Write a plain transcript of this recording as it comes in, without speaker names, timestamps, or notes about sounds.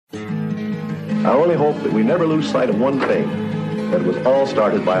I only hope that we never lose sight of one thing, that it was all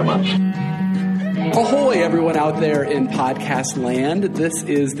started by a mouse. Ahoy, everyone out there in podcast land. This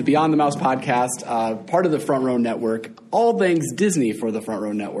is the Beyond the Mouse podcast, part of the Front Row Network, all things Disney for the Front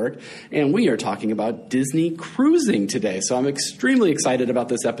Row Network, and we are talking about Disney cruising today. So I'm extremely excited about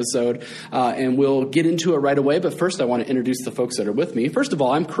this episode, and we'll get into it right away. But first, I want to introduce the folks that are with me. First of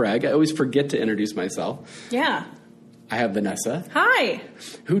all, I'm Craig. I always forget to introduce myself. Yeah. I have Vanessa. Hi.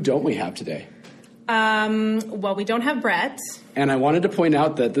 Who don't we have today? Well, we don't have Brett. And I wanted to point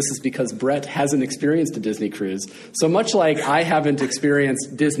out that this is because Brett hasn't experienced a Disney cruise. So much like I haven't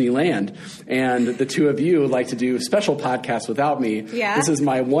experienced Disneyland, and the two of you like to do special podcasts without me, This is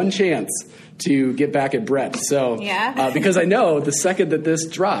my one chance to get back at Brett. So, because I know the second that this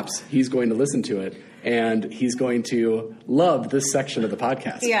drops, he's going to listen to it. And he's going to love this section of the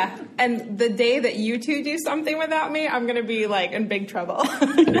podcast. Yeah. And the day that you two do something without me, I'm going to be, in big trouble.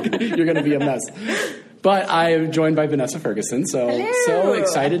 You're going to be a mess. But I am joined by Vanessa Ferguson, so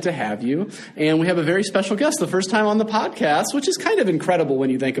excited to have you. And we have a very special guest, the first time on the podcast, which is kind of incredible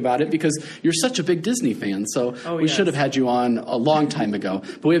when you think about it, because you're such a big Disney fan. So we should have had you on a long time ago.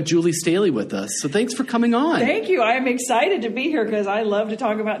 But we have Julie Staley with us, so thanks for coming on. Thank you. I'm excited to be here because I love to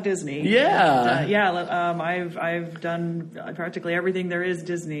talk about Disney. Yeah. I've done practically everything there is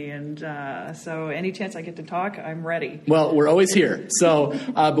Disney, and so any chance I get to talk, I'm ready. Well, we're always here. So,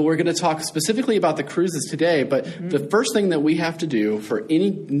 but we're going to talk specifically about the cruises today, but the first thing that we have to do for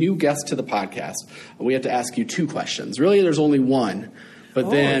any new guest to the podcast, we have to ask you two questions. Really, there's only one, but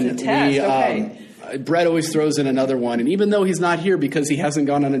then it's a test. Okay. Brett always throws in another one, and even though he's not here because he hasn't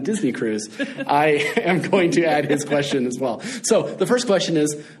gone on a Disney cruise, I am going to add his question as well. So the first question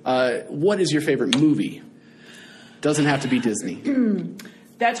is, what is your favorite movie? Doesn't have to be Disney.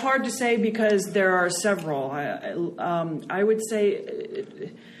 That's hard to say because there are several. I would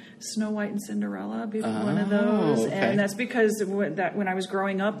say Snow White and Cinderella be one of those, okay. And that's because when I was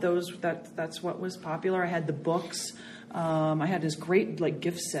growing up, that's what was popular. I had the books. I had this great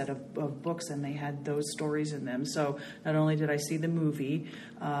gift set of books, and they had those stories in them. So not only did I see the movie,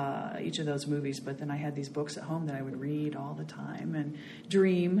 each of those movies, but then I had these books at home that I would read all the time and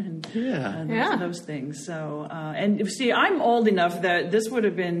dream and those things. So and see, I'm old enough that this would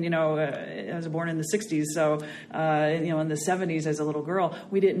have been, I was born in the 60s, so in the 70s as a little girl,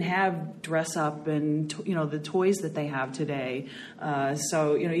 we didn't have dress up and the toys that they have today.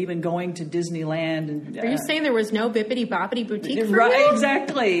 So even going to Disneyland and are you saying there was no Bippity Boppity Boutique for right, you?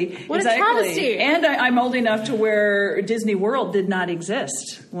 Exactly. What a travesty. And I'm old enough to where Disney World did not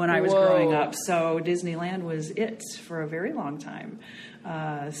exist when I was growing up. So Disneyland was it for a very long time.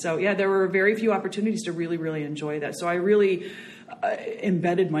 There were very few opportunities to really, really enjoy that. So I really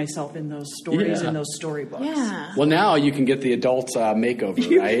embedded myself in those stories and those storybooks. Yeah. Well, now you can get the adult makeover,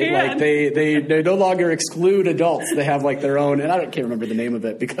 right? Can. They no longer exclude adults. They have their own, and I can't remember the name of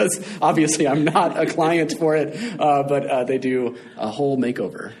it because obviously I'm not a client for it. But they do a whole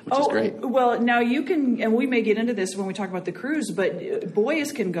makeover, which is great. Well, now you can, and we may get into this when we talk about the cruise, but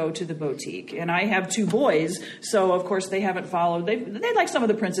boys can go to the boutique, and I have two boys, so of course they haven't followed. They like some of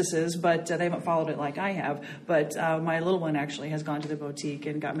the princesses, but they haven't followed it like I have. But my little one actually has gone to the boutique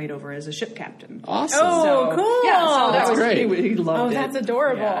and got made over as a ship captain. Awesome. Oh, cool. Yeah, so that's great. He loved it. That's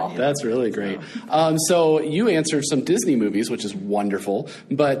adorable. Yeah. That's really great. So you answered some Disney movies, which is wonderful.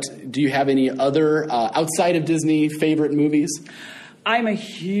 But do you have any other outside of Disney favorite movies? I'm a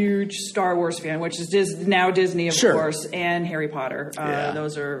huge Star Wars fan, which is now Disney, of course, and Harry Potter.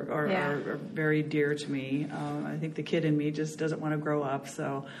 Those are very dear to me. I think the kid in me just doesn't want to grow up.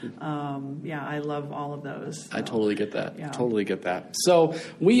 So, I love all of those. So. I totally get that. Yeah. Totally get that. So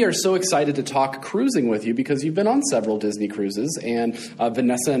we are so excited to talk cruising with you because you've been on several Disney cruises, and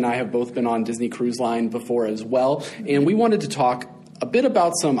Vanessa and I have both been on Disney Cruise Line before as well. And we wanted to talk a bit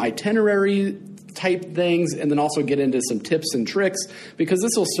about some itinerary type things and then also get into some tips and tricks because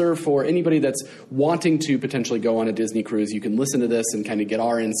this will serve for anybody that's wanting to potentially go on a Disney cruise. You can listen to this and kind of get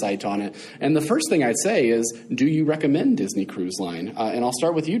our insight on it. And the first thing I'd say is, do you recommend Disney Cruise Line? And I'll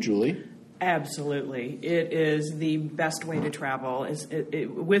start with you, Julie. Absolutely. It is the best way to travel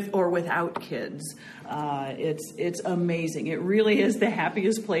with or without kids. It's amazing. It really is the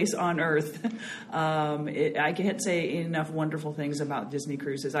happiest place on earth. I can't say enough wonderful things about Disney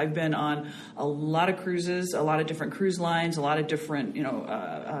cruises. I've been on a lot of cruises, a lot of different cruise lines, a lot of different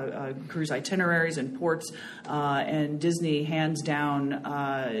cruise itineraries and ports, and Disney, hands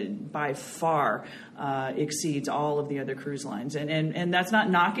down, by far exceeds all of the other cruise lines. And that's not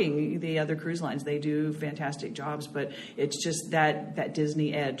knocking the other other cruise lines. They do fantastic jobs, but it's just that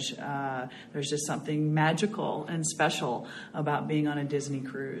Disney edge. There's just something magical and special about being on a Disney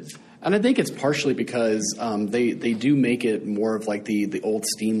cruise. And I think it's partially because they do make it more of like the old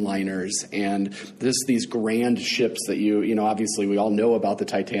steamliners and these grand ships that you know, obviously we all know about the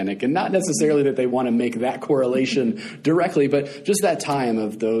Titanic, and not necessarily that they want to make that correlation directly, but just that time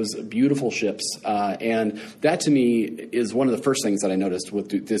of those beautiful ships. And that to me is one of the first things that I noticed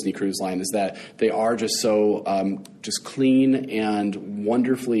with Disney Cruise Line is that they are just so just clean and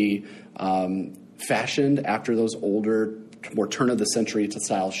wonderfully fashioned after those older, more turn-of-the-century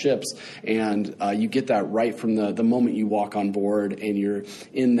style ships, and you get that right from the moment you walk on board and you're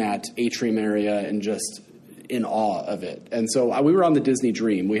in that atrium area and just in awe of it. And so we were on the Disney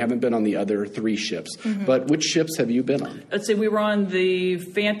Dream. We haven't been on the other 3 ships. But which ships have you been on? Let's say we were on the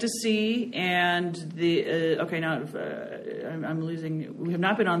Fantasy and the I'm losing. We have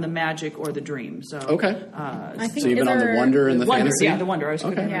not been on the Magic or the Dream. So okay. I think so you've been on the Wonder and the Fantasy? Yeah, the Wonder. I was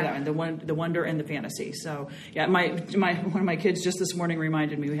okay. That one. The Wonder and the Fantasy. So yeah, one of my kids just this morning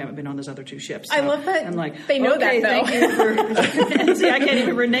reminded me we haven't been on those other 2 ships. So I love that. I'm like, they know okay, that though. Thank you for. See, I can't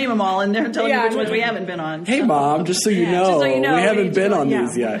even rename them all, and they're telling me which ones we haven't been on. Hey, Mom, just so you know, we haven't been on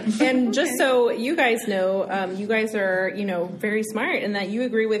these yet. And just so you guys know, you guys are, very smart in that you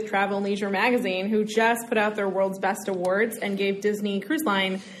agree with Travel and Leisure Magazine, who just put out their World's Best Awards and gave Disney Cruise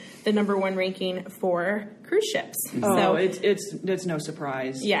Line the #1 ranking for cruise ships. Oh, so, it's no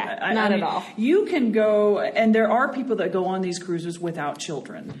surprise. Yeah, not at all. You can go, and there are people that go on these cruises without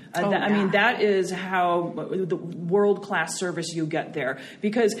children. I mean, that is how the world-class service you get there,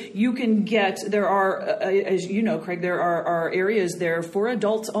 because you can get, there are, as you know, Craig, there are areas there for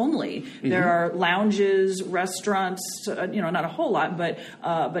adults only. There are lounges, restaurants, not a whole lot, but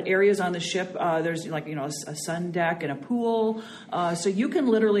areas on the ship. There's a sun deck and a pool. So you can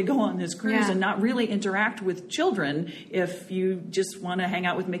literally go on this cruise and not really interact with children if you just want to hang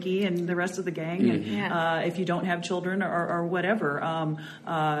out with Mickey and the rest of the gang. And if you don't have children or whatever,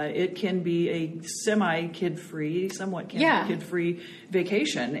 it can be a somewhat kid-free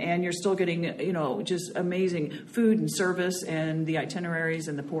vacation, and you're still getting just amazing food and service and the itineraries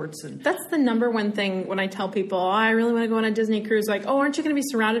and the ports. And that's the #1 thing when I tell people, I really want to go on a Disney cruise. Like, aren't you going to be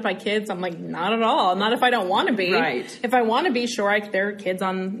surrounded by kids? I'm like, not at all. Not if I don't want to be. Right. If I want to be, sure, there are kids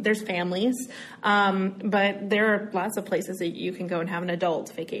there's families. But there are lots of places that you can go and have an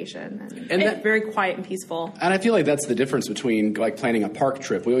adult vacation. And it's very quiet and peaceful. And I feel like that's the difference between like planning a park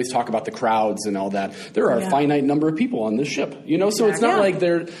trip. We always talk about the crowds and all that. There are a finite number of people on this ship, so it's not like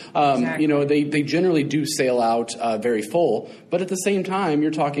they're, they generally do sail out very full. But at the same time,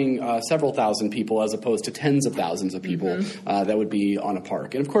 you're talking several thousand people as opposed to tens of thousands of people that would be on a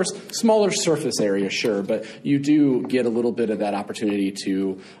park. And of course, smaller surface area, sure, but you do get a little bit of that opportunity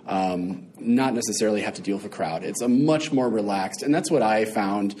to not necessarily have to deal with a crowd. It's a much more relaxed, and that's what I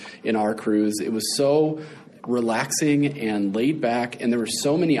found in our cruise. It was so relaxing and laid back, and there were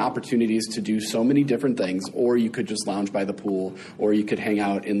so many opportunities to do so many different things. Or you could just lounge by the pool, or you could hang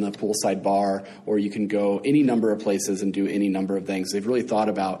out in the poolside bar, or you can go any number of places and do any number of things. They've really thought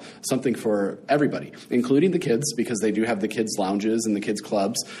about something for everybody, including the kids, because they do have the kids lounges and the kids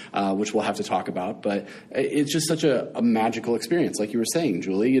clubs, which we'll have to talk about. But it's just such a magical experience, like you were saying,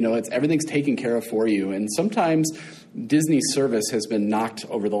 Julie. Everything's taken care of for you, and sometimes Disney service has been knocked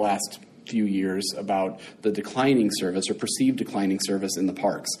over the last few years about the declining service or perceived declining service in the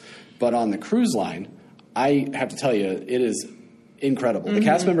parks. But on the cruise line, I have to tell you, it is incredible. The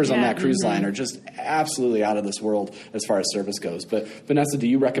cast members on that cruise line are just absolutely out of this world as far as service goes. But Vanessa, do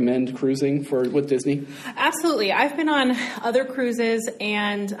you recommend cruising with Disney? Absolutely. I've been on other cruises,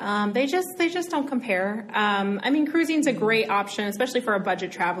 and they just don't compare. Cruising's a great option, especially for a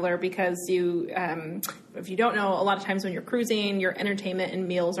budget traveler, because if you don't know, a lot of times when you're cruising, your entertainment and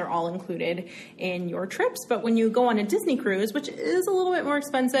meals are all included in your trips. But when you go on a Disney cruise, which is a little bit more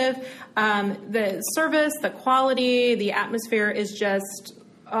expensive, the service, the quality, the atmosphere is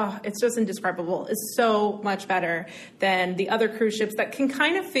it's just indescribable. It's so much better than the other cruise ships that can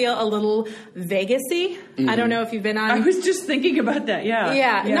kind of feel a little Vegas-y. I don't know if you've been on. I was just thinking about that,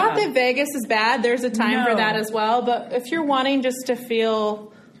 Yeah, not that Vegas is bad. There's a time for that as well. But if you're wanting just to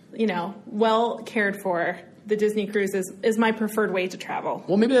feel, well cared for, the Disney cruise is my preferred way to travel.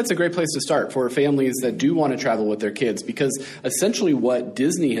 Well, maybe that's a great place to start for families that do want to travel with their kids, because essentially what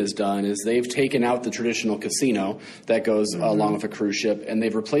Disney has done is they've taken out the traditional casino that goes along with a cruise ship, and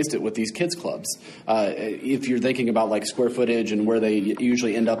they've replaced it with these kids clubs. If you're thinking about like square footage and where they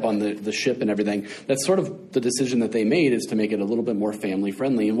usually end up on the ship and everything, that's sort of the decision that they made, is to make it a little bit more family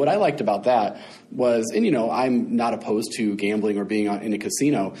friendly. And what I liked about that was, and I'm not opposed to gambling or being in a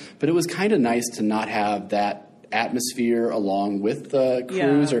casino, but it was kind of nice to not have that atmosphere along with the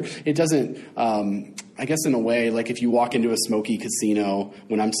cruise. Or it doesn't, I guess in a way, like if you walk into a smoky casino,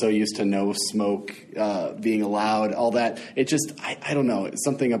 when I'm so used to no smoke being allowed, all that, it just, I don't know,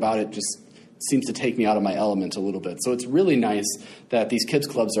 something about it just seems to take me out of my element a little bit. So it's really nice that these kids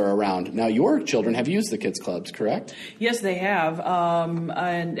clubs are around. Now, your children have used the kids clubs, correct? Yes, they have,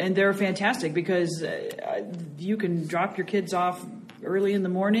 and they're fantastic because you can drop your kids off early in the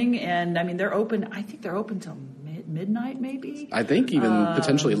morning, and I mean they're open. I think they're open till midnight, maybe. I think even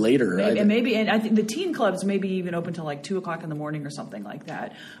potentially later. Maybe, and I think the teen clubs maybe even open till like 2:00 in the morning or something like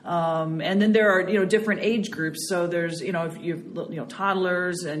that. And then there are different age groups. So there's if you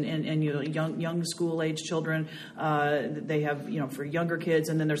toddlers and young school age children. They have for younger kids,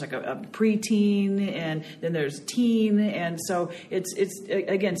 and then there's like a preteen, and then there's teen, and so it's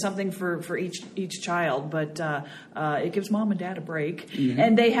again something for each child. But it gives mom and dad a break,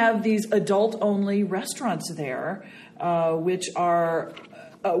 and they have these adult only restaurants there. Which are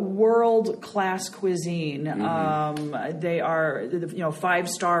world-class cuisine. They are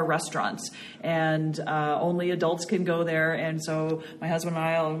 5-star restaurants, and only adults can go there. And so my husband and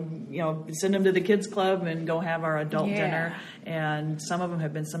I'll send them to the kids club and go have our adult dinner. And some of them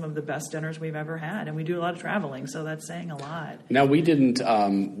have been some of the best dinners we've ever had. And we do a lot of traveling, so that's saying a lot. Now, we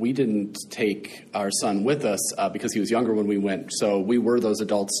didn't take our son with us because he was younger when we went. So we were those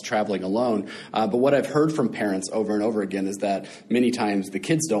adults traveling alone. But what I've heard from parents over and over again is that many times the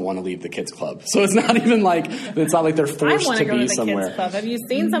kids don't want to leave the kids club. So it's not even like they're forced to be somewhere. Kids club. Have you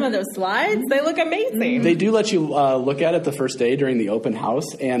seen some of those slides? They look amazing. They do let you look at it the first day during the open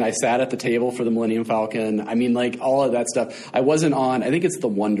house. And I sat at the table for the Millennium Falcon. I mean, like all of that stuff. I wasn't on. I think it's the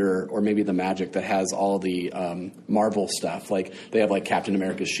Wonder or maybe the Magic that has all the Marvel stuff. Like they have like Captain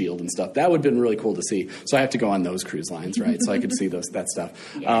America's shield and stuff. That would have been really cool to see. So I have to go on those cruise lines, right? So I could see that stuff.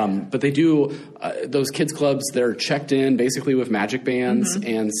 But they do those kids clubs. They're checked in basically with Magic Bands,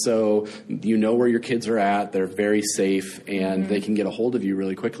 and so where your kids are at. They're very safe, and they can get a hold of you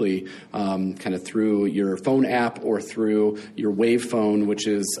really quickly, kind of through your phone app or through your Wave phone, which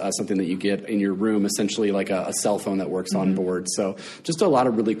is something that you get in your room, essentially like a cell phone that works on board. So just a lot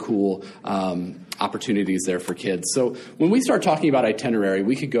of really cool opportunities there for kids. So when we start talking about itinerary,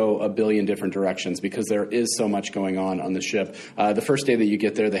 we could go a billion different directions because there is so much going on the ship. The first day that you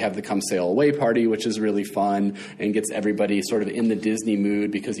get there, they have the Come Sail Away party, which is really fun and gets everybody sort of in the Disney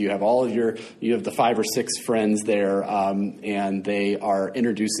mood because you have the 5 or 6 friends there, and they are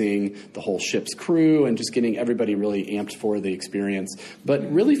introducing the whole ship's crew and just getting everybody really amped for the experience.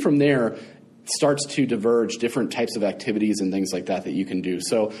 But really from there, starts to diverge different types of activities and things like that you can do.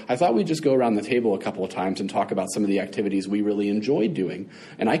 So I thought we'd just go around the table a couple of times and talk about some of the activities we really enjoyed doing.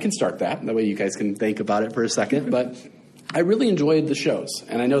 And I can start that. That way you guys can think about it for a second. But I really enjoyed the shows,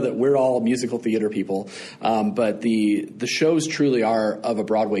 and I know that we're all musical theater people, but the shows truly are of a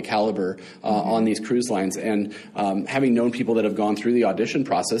Broadway caliber on these cruise lines. And having known people that have gone through the audition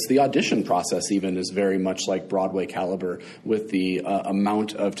process even is very much like Broadway caliber with the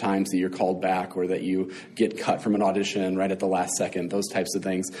amount of times that you're called back or that you get cut from an audition right at the last second, those types of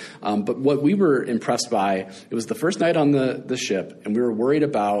things. But what we were impressed by, it was the first night on the ship, and we were worried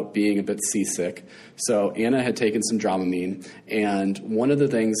about being a bit seasick. So Anna had taken some Dramamine, and one of the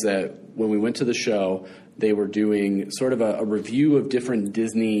things that when we went to the show, they were doing sort of a review of different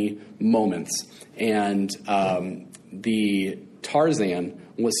Disney moments, and the Tarzan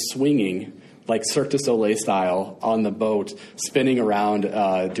was swinging like Cirque du Soleil style on the boat, spinning around,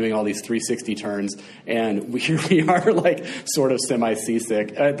 doing all these 360 turns. And here we are, like sort of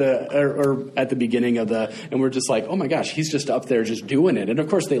semi-seasick at the beginning of and we're just like, oh my gosh, he's just up there just doing it. And of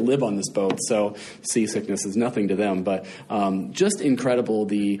course they live on this boat, so seasickness is nothing to them. But just incredible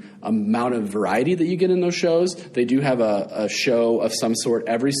the amount of variety that you get in those shows. They do have a show of some sort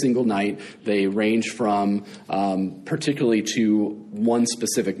every single night. They range from particularly to one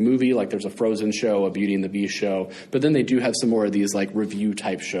specific movie, like there's a Frozen Frozen show, a Beauty and the Beast show, but then they do have some more of these like review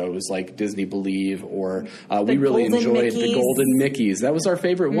type shows like Disney Believe, or we really enjoyed the Golden Mickeys. That was our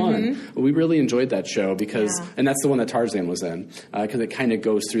favorite one. We really enjoyed that show because, and that's the one that Tarzan was in, because it kind of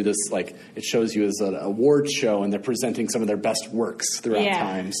goes through this, like, it shows you as an awards show and they're presenting some of their best works throughout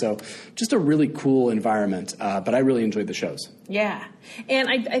time. So just a really cool environment, but I really enjoyed the shows. Yeah. And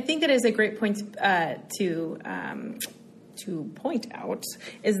I think that is a great point to point out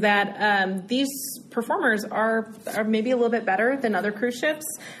is that these performers are maybe a little bit better than other cruise ships.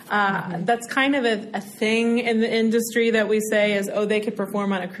 That's kind of a thing in the industry that we say is, oh, they could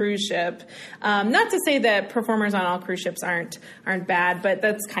perform on a cruise ship. Not to say that performers on all cruise ships aren't bad, but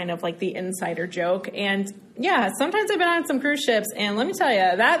that's kind of like the insider joke. And yeah, sometimes I've been on some cruise ships, and let me tell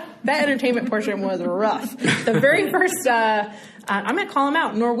you, that entertainment portion was rough. The very first, I'm going to call them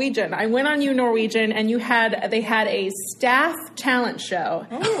out, Norwegian. I went on Norwegian, and they had a staff talent show.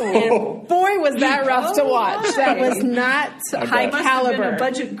 Oh. And boy, was that rough to watch. Right. That was not high must caliber. Have been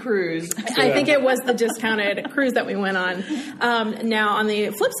a budget cruise. I think it was the discounted cruise that we went on. Now, on the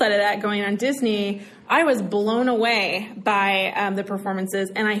flip side of that, going on Disney, I was blown away by the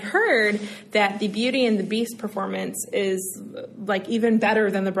performances, and I heard that the Beauty and the Beast performance is like even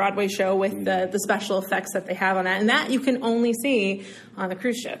better than the Broadway show with the special effects that they have on that, and that you can only see on the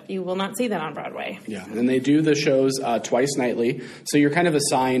cruise ship. You will not see that on Broadway. Yeah, and they do the shows twice nightly, so you're kind of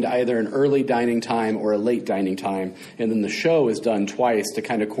assigned either an early dining time or a late dining time, and then the show is done twice to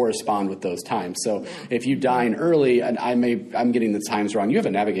kind of correspond with those times. So if you dine early, and I'm getting the times wrong. You have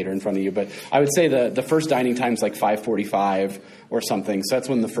a navigator in front of you, but I would say the first dining time is like 5:45 or something. So that's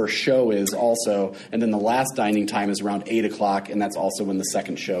when the first show is also. And then the last dining time is around 8 o'clock, and that's also when the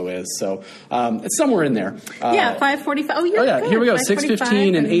second show is. So it's somewhere in there. 5:45. Oh, yeah. Here we go.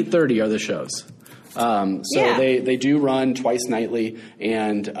 6:15 and 8:30 are the shows. They do run twice nightly,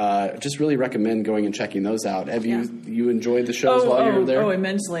 and just really recommend going and checking those out. Have you enjoyed the shows while you were there? Oh,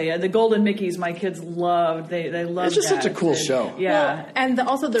 immensely. The Golden Mickeys, my kids loved. They loved. It's just such a cool show. Yeah, well, and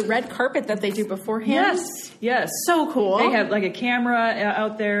also the red carpet that they do beforehand. Yes, so cool. They have like a camera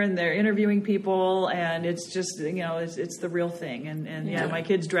out there, and they're interviewing people, and it's just it's the real thing. And my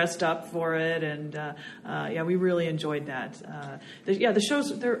kids dressed up for it, and we really enjoyed that. The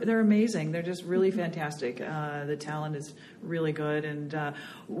shows they're amazing. They're just really fantastic. The talent is really good, and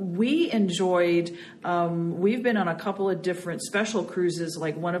we enjoyed. We've been on a couple of different special cruises.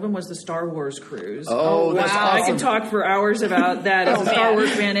 Like one of them was the Star Wars cruise. Oh, that's awesome! I can talk for hours about that. As a Star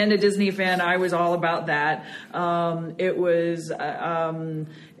Wars fan and a Disney fan, I was all about that. It was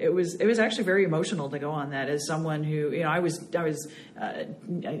actually very emotional to go on that. As someone who I was a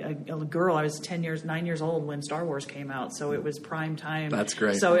girl. I was 9 years old when Star Wars came out, so it was prime time. That's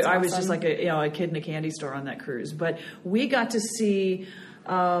great. So That's I awesome. was just like a kid in a candy store on that cruise. But we got to see,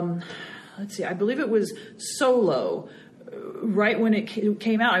 I believe it was Solo. Right when it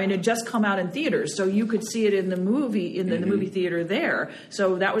came out, I mean, it just come out in theaters, so you could see it in the movie the movie theater there.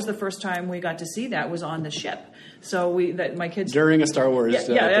 So that was the first time we got to see that was on the ship. So my kids during a Star Wars that's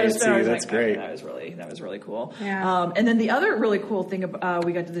great. That was really cool. Yeah. And then the other really cool thing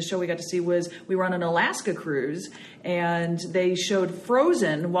we got to see was we were on an Alaska cruise, and they showed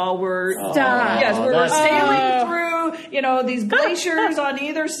Frozen while we're sailing through these glaciers on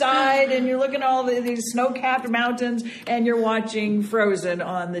either side, and you're looking at all these snow-capped mountains, and you're watching Frozen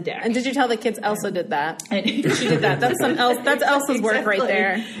on the deck. And did you tell the kids Elsa did that? And she did that. That's Elsa's work right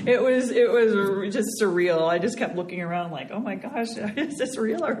there. It was just surreal. I just kept looking around like, oh my gosh, is this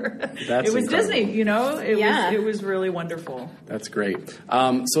real? Or it was incredible. Disney, it was really wonderful. That's great.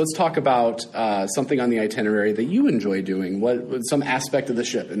 So let's talk about something on the itinerary that you enjoy doing. What some aspect of the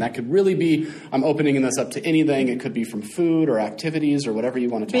ship, and that could really be. I'm opening this up to anything. It could be from food or activities or whatever you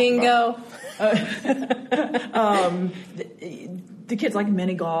want to talk about. The kids like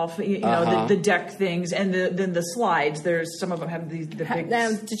mini golf, the deck things, and then the slides. There's some of them have the big.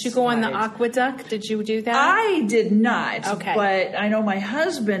 Did you go on the aqueduct? Did you do that? I did not. Okay, but I know my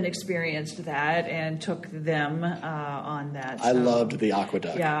husband experienced that and took them on that. I loved the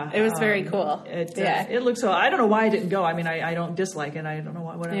aqueduct. Yeah, it was very cool. It looks so. I don't know why I didn't go. I mean, I don't dislike it. I don't know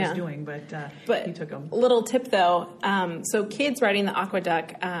what I was doing, but he took them. Little tip though, so kids riding the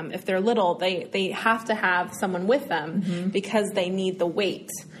aqueduct, if they're little, they have to have someone with them because they need the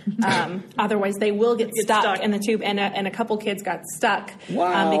weight. Otherwise, they will get stuck in the tube. And a couple kids got stuck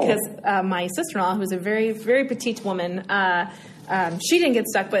because my sister-in-law, who's a very, very petite woman, she didn't get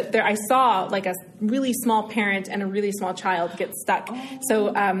stuck, but I saw like really small parent and a really small child get stuck.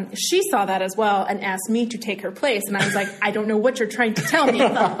 So she saw that as well and asked me to take her place. And I was like, I don't know what you're trying to tell me,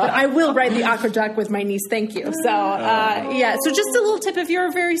 but I will ride the aqueduct with my niece. Thank you. So, so just a little tip. If you're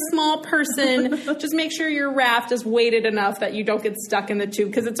a very small person, just make sure your raft is weighted enough that you don't get stuck in the tube,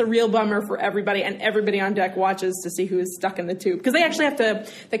 because it's a real bummer for everybody, and everybody on deck watches to see who is stuck in the tube, because they actually have to,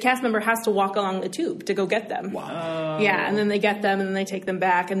 the cast member has to walk along the tube to go get them. Wow. Yeah, and then they get them, and then they take them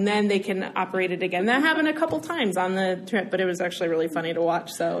back, and then they can operate it again. That happened a couple times on the trip, but it was actually really funny to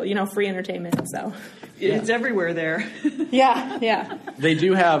watch. So, free entertainment. So it's everywhere there. Yeah. They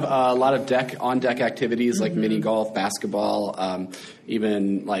do have a lot of on-deck activities like mini golf, basketball,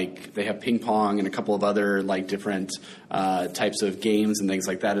 even like they have ping pong and a couple of other like different types of games and things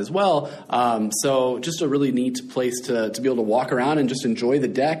like that as well. So just a really neat place to be able to walk around and just enjoy the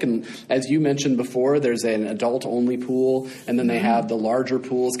deck. And as you mentioned before, there's an adult-only pool, and then they have the larger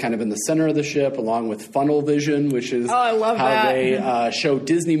pools kind of in the center of the ship, along with funnel vision, which is I love how that. they show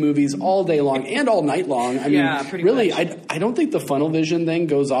Disney movies all day long and all night long. I mean, pretty really, much. I don't think the funnel vision thing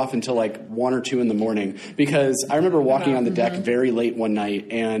goes off until like 1 or 2 in the morning, because I remember walking on the deck very late one night,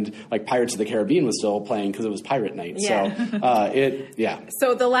 and like Pirates of the Caribbean was still playing because it was pirate night. Yeah.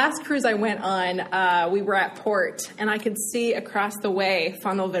 So So the last cruise I went on, we were at port, and I could see across the way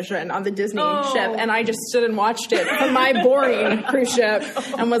funnel vision on the Disney ship, and I just stood and watched it from my boring cruise ship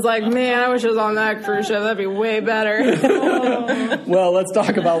and was like, man, I wish I was on that cruise ship. That'd be way better. Well, let's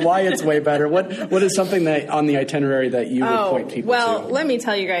talk about why it's way better. What is something that on the itinerary that you would point people to? Well, let me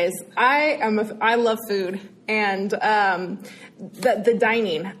tell you guys, I love food. And the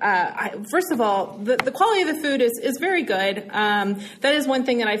dining. First of all, the quality of the food is very good. That is one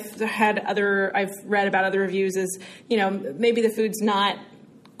thing that I've read about other reviews is, maybe the food's not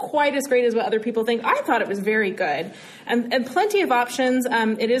quite as great as what other people think. I thought it was very good, and plenty of options.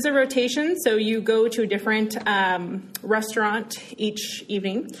 It is a rotation, so you go to a different restaurant each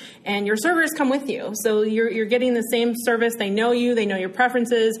evening, and your servers come with you. So you're getting the same service. They know you. They know your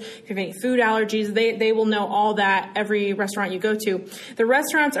preferences. If you have any food allergies, they will know all that every restaurant you go to. The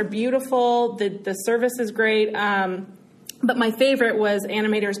restaurants are beautiful. The service is great. But my favorite was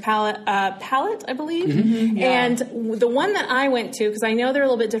Animator's Palette, I believe. Mm-hmm, yeah. And the one that I went to, because I know they're a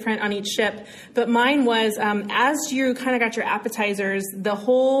little bit different on each ship, but mine was, as you kind of got your appetizers, the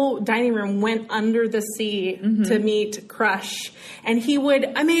whole dining room went under the sea to meet Crush. And it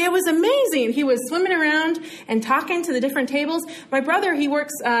was amazing. He was swimming around and talking to the different tables. My brother, he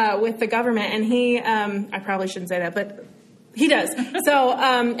works with the government, and he, I probably shouldn't say that, but he does. So,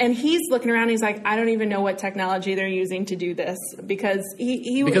 and he's looking around. He's like, I don't even know what technology they're using to do this, because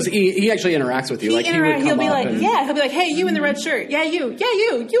he actually interacts with you. He'll be like, hey, you in the red shirt. Yeah, you in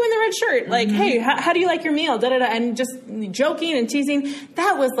the red shirt. Like, hey, how do you like your meal? Da da da. And just joking and teasing.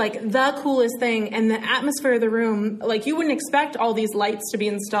 That was like the coolest thing. And the atmosphere of the room, like you wouldn't expect all these lights to be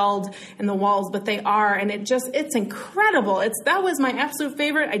installed in the walls, but they are. And it's incredible. That was my absolute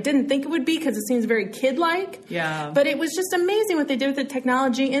favorite. I didn't think it would be, because it seems very kid-like. Yeah. But it was just amazing what they did with the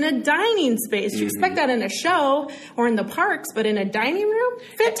technology in a dining space. You expect that in a show or in the parks, but in a dining room,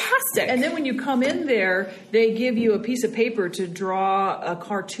 fantastic. And then when you come in there, they give you a piece of paper to draw a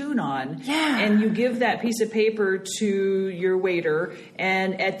cartoon on. Yeah. And you give that piece of paper to your waiter,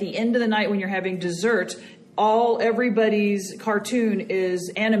 and at the end of the night when you're having dessert, everybody's cartoon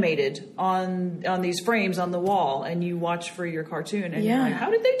is animated on these frames on the wall, and you watch for your cartoon, and you're like,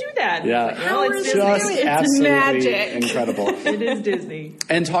 how did they do that? Yeah, It's like, it's Disney. just absolutely magic. incredible. It is Disney.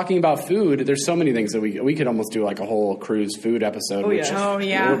 And talking about food, there's so many things that we could almost do like a whole cruise food episode.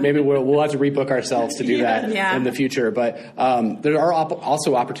 Maybe we'll have to rebook ourselves to do that in the future. But there are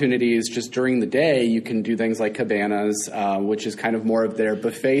also opportunities just during the day. You can do things like cabanas, which is kind of more of their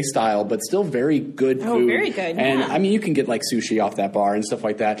buffet style, but still very good food. Very good. And yeah. I mean, you can get like sushi off that bar and stuff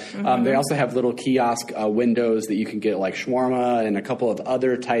like that. They also have little kiosk windows that you can get like shawarma and a couple of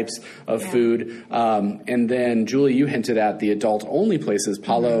other types of food. And then, Julie, you hinted at the adult-only places,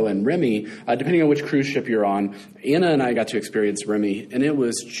 Palo and Remy, depending on which cruise ship you're on. Anna and I got to experience Remy, and it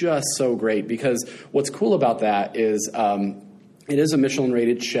was just so great, because what's cool about that is it is a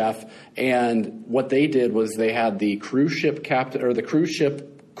Michelin-rated chef, and what they did was they had the cruise ship captain or the cruise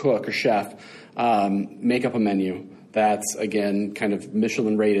ship cook or chef make up a menu that's, again, kind of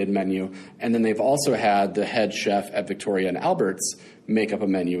Michelin-rated menu. And then they've also had the head chef at Victoria and Albert's make up a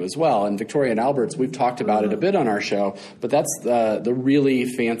menu as well. And Victoria and Albert's, we've talked about it a bit on our show, but that's the really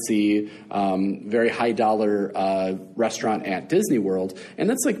fancy, very high-dollar restaurant at Disney World. And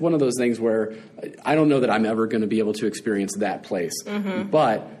that's like one of those things where I don't know that I'm ever going to be able to experience that place.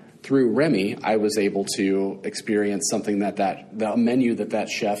 But through Remy, I was able to experience something the menu that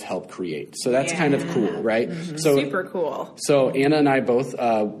chef helped create. So that's kind of cool, right? Mm-hmm. So super cool. So Anna and I both,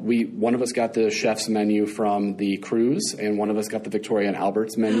 one of us got the chef's menu from the cruise, and one of us got the Victoria and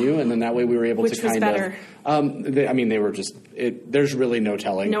Albert's menu, and then that way we were able Which to was kind better? They were just. There's really no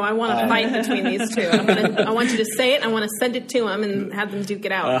telling. No, I want to fight between these two. I want you to say it. I want to send it to them and have them duke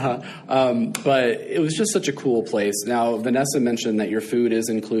it out. But it was just such a cool place. Now, Vanessa mentioned that your food is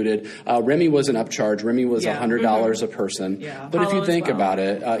included. Remy was an upcharge. Remy was $100 a person. Yeah. But if Palo you think as well. about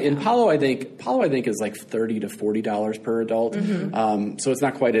it, in Palo, I think is like $30 to $40 per adult. So it's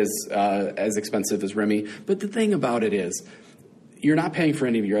not quite as expensive as Remy. But the thing about it is, you're not paying for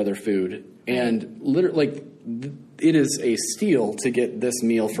any of your other food, and literally, it is a steal to get this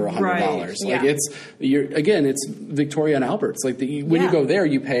meal for $100. Right. Like Yeah. it's Victoria and Albert's. Like when you Yeah. go there,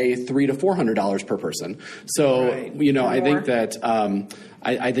 you pay $300 to $400 per person. So Right. I think that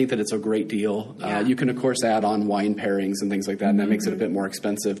I think that it's a great deal. Yeah. You can of course add on wine pairings and things like that, and that makes it a bit more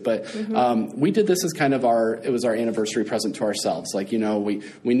expensive. But we did this as kind of our anniversary present to ourselves. Like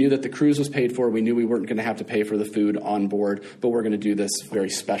we knew that the cruise was paid for. We knew we weren't going to have to pay for the food on board, but we're going to do this very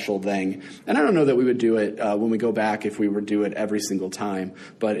special thing. And I don't know that we would do it when we go back if we would do it every single time.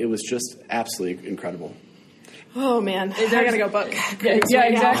 But it was just absolutely incredible. Oh man, I gotta go book. Yeah,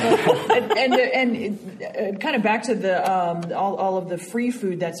 exactly. and kind of back to the all of the free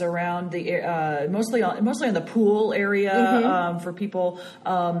food that's around the mostly on the pool area for people.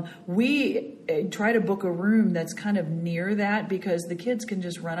 We try to book a room that's kind of near that because the kids can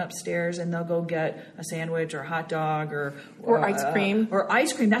just run upstairs and they'll go get a sandwich or a hot dog or ice cream. Or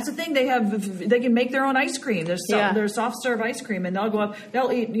ice cream. That's the thing. They can make their own ice cream. There's soft serve ice cream, and they'll go up.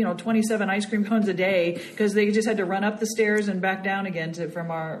 They'll eat 27 ice cream cones a day because they just had to run up the stairs and back down again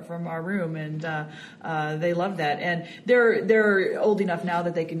from our room, and they love that. And they're old enough now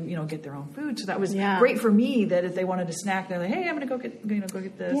that they can get their own food. So that was great for me. That if they wanted a snack, they're like, hey, I'm going to go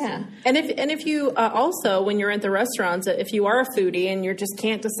get this. Yeah, and if you also when you're at the restaurants, if you are a foodie and you just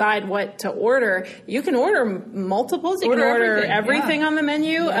can't decide what to order, you can order multiples. You can order everything on the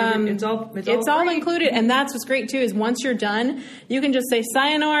menu. It's all included, and that's what's great too. Is once you're done, you can just say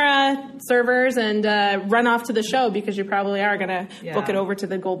sayonara, servers, and run off to the show because you probably are going to book it over to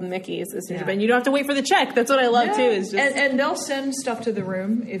the Golden Mickey's as soon as you've been. You don't have to wait for the check. That's what I love too. Is just and they'll send stuff to the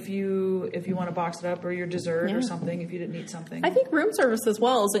room if you want to box it up or your dessert or something if you didn't need something. I think room service as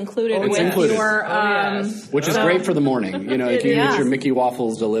well is included It's with included. your which is great for the morning. You can get your Mickey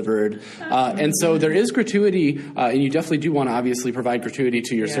waffles delivered. And so there is gratuity, and you definitely do want to obviously provide gratuity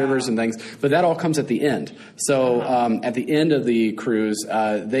to your servers and things, but that all comes at the end. So at the end of the cruise,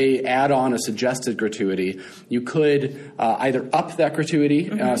 they add on a suggested gratuity. You could either up that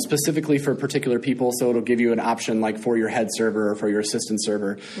gratuity specifically for particular people, so it'll give you an option like for your head server or for your assistant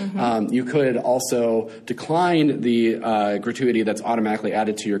server. You could also decline the gratuity that's automatically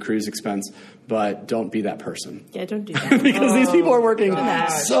added to your cruise expense, but don't be that person. Yeah, don't do that. Because these people are working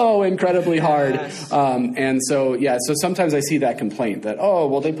so incredibly hard. Yes. And so sometimes I see that complaint that,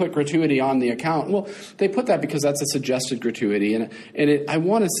 they put gratuity on the account. Well, they put that because that's a suggested gratuity. And I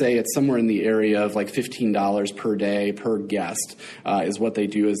want to say it's somewhere in the area of like $15 per day per guest is what they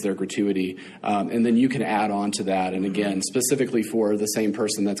do as their gratuity. And then you can add on to that. And again, specifically for the same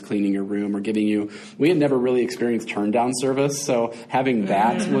person that's cleaning your room or giving you, we had never really experienced turn down service. So having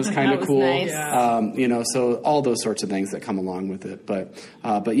that was kind of cool. Nice. So all those sorts of things that come along with it. But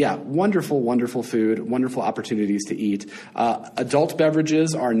yeah, wonderful, wonderful food, wonderful opportunities to eat. Adult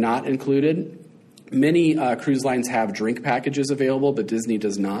beverages are not included. Many cruise lines have drink packages available, but Disney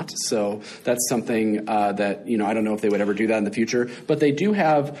does not. So that's something that, I don't know if they would ever do that in the future. But they do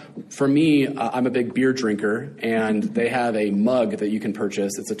have, for me, I'm a big beer drinker, and they have a mug that you can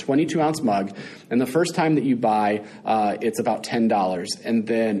purchase. It's a 22-ounce mug, and the first time that you buy, it's about $10. And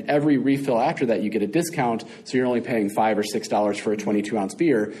then every refill after that, you get a discount, so you're only paying $5 or $6 for a 22-ounce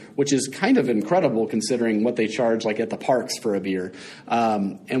beer, which is kind of incredible considering what they charge like at the parks for a beer.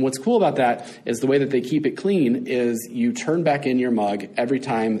 And what's cool about that is the way that they keep it clean is you turn back in your mug every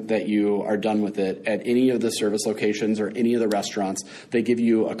time that you are done with it at any of the service locations or any of the restaurants. They give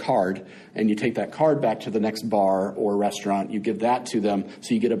you a card, and you take that card back to the next bar or restaurant. You give that to them,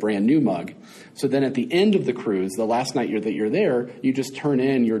 so you get a brand new mug. So then at the end of the cruise, the last night that you're there, you just turn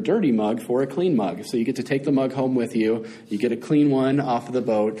in your dirty mug for a clean mug. So you get to take the mug home with you. You get a clean one off of the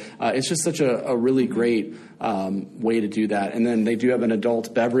boat. It's just such a really great way to do that. And then they do have an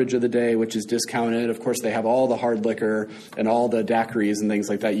adult beverage of the day, which is discounted. Of course, they have all the hard liquor and all the daiquiris and things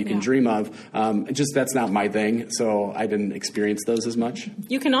like that you can dream of. Just that's not my thing, so I didn't experience those as much.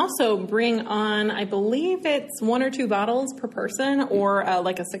 You can also bring on, I believe it's 1 or 2 bottles per person, or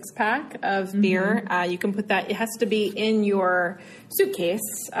like a 6-pack of beer. You can put that. It has to be in your suitcase.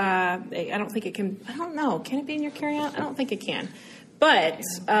 I don't think it can. I don't know. Can it be in your carry-on? I don't think it can. But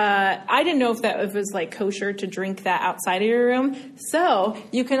I didn't know if it was like kosher to drink that outside of your room. So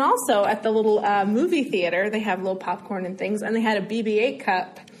you can also, at the little movie theater, they have little popcorn and things, and they had a BB-8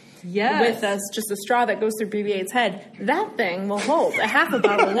 cup with just a straw that goes through BB-8's head. That thing will hold a half a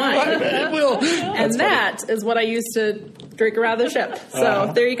bottle of wine. It will. And that is what I used to drink around the ship.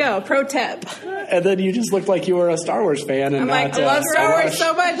 So there you go. Pro tip. And then you just looked like you were a Star Wars fan. And I love Star Wars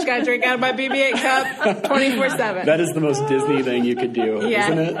so much. Got to drink out of my BB-8 cup 24/7. That is the most Disney thing you could do,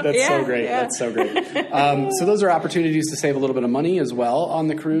 isn't it? That's so great. Yeah. That's so great. So those are opportunities to save a little bit of money as well on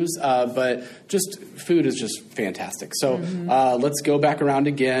the cruise. But just food is just fantastic. So let's go back around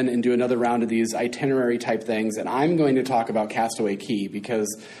again and do another round of these itinerary type things. And I'm going to talk about Castaway Cay because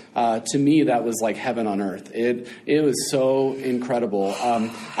to me that was like heaven on earth. It was so incredible.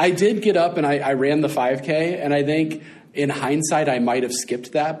 I did get up and I ran the 5K, and I think in hindsight, I might have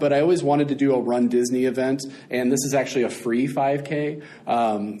skipped that, but I always wanted to do a Run Disney event, and this is actually a free 5K,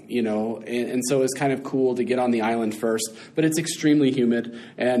 and so it's kind of cool to get on the island first, but it's extremely humid,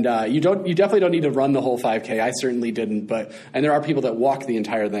 and you definitely don't need to run the whole 5K. I certainly didn't, and there are people that walk the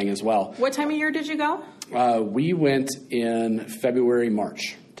entire thing as well. What time of year did you go? We went in February,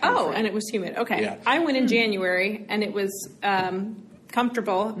 March. And it was humid. Okay. Yeah. I went in January, and it was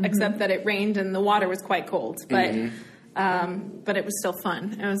comfortable, except that it rained and the water was quite cold. But it was still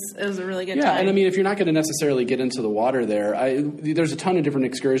fun. It was a really good time. Yeah, and I mean, if you're not going to necessarily get into the water there, there's a ton of different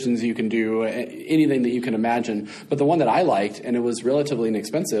excursions you can do, anything that you can imagine. But the one that I liked, and it was relatively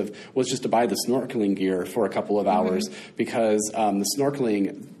inexpensive, was just to buy the snorkeling gear for a couple of hours because the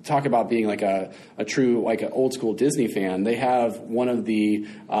snorkeling, talk about being like a true, like an old school Disney fan. They have one of the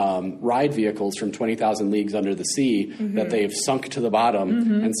ride vehicles from 20,000 Leagues Under the Sea that they've sunk to the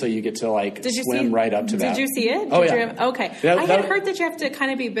bottom, and so you get to swim right up to that. Did you see it? Okay. I had heard that you have to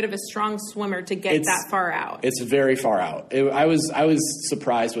kind of be a bit of a strong swimmer to get that far out. It's very far out. I was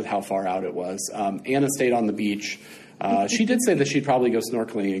surprised with how far out it was. Anna stayed on the beach. She did say that she'd probably go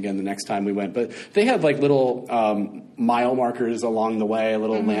snorkeling again the next time we went, but they had like little mile markers along the way,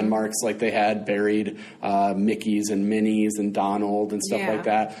 little landmarks, like they had buried Mickeys and Minnies and Donald and stuff like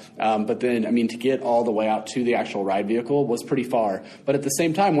that. But then, I mean, to get all the way out to the actual ride vehicle was pretty far. But at the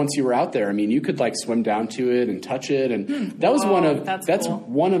same time, once you were out there, I mean, you could like swim down to it and touch it, and that was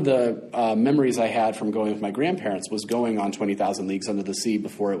one of the memories I had from going with my grandparents was going on 20,000 Leagues Under the Sea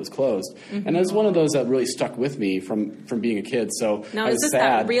before it was closed, and it was one of those that really stuck with me from being a kid. So now, is this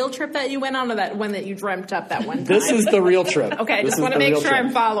that real trip that you went on, or that one that you dreamt up that one time? This is the real trip. Okay, just want to make sure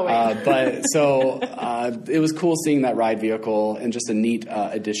I'm following. It was cool seeing that ride vehicle and just a neat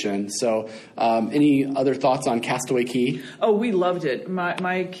addition. So, any other thoughts on Castaway Cay? Oh, we loved it.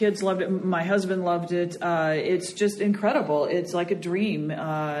 My kids loved it. My husband loved it. It's just incredible. It's like a dream.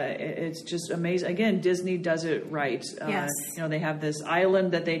 It's just amazing. Again, Disney does it right. Yes. They have this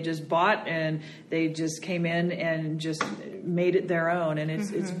island that they just bought, and they just came in and just made it their own, and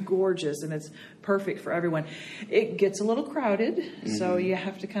it's gorgeous, and it's perfect for everyone. It gets a little crowded, so you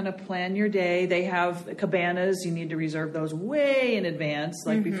have to kind of plan your day. They have cabanas. You need to reserve those way in advance,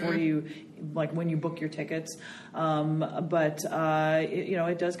 before you, when you book your tickets. It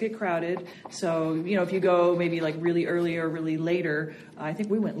does get crowded. So, if you go maybe like really early or really later, I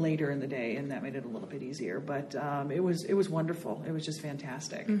think we went later in the day, and that made it a little bit easier. But it was wonderful. It was just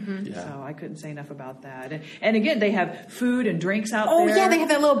fantastic. So I couldn't say enough about that. And again, they have food and drinks out there. Oh yeah, they have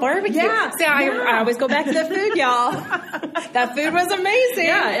that little barbecue. Yeah. See, I always go back to the food, y'all. That food was amazing.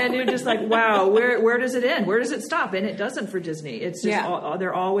 Yeah, and you're just like, wow, where does it end? Where does it stop? And it doesn't for Disney. It's just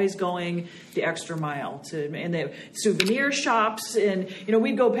they're always going the extra mile and they have souvenir shops, and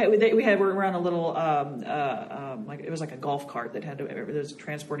we'd go. We were on a little it was like a golf cart that was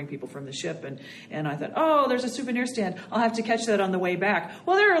transporting people from the ship, and I thought, oh, there's a souvenir stand. I'll have to catch that on the way back.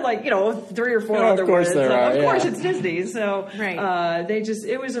 Well, there are 3 or 4 other ones. Of course, it's Disney. So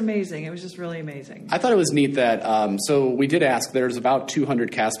it was amazing. It was just really amazing. I thought it was neat that so we did ask. There's about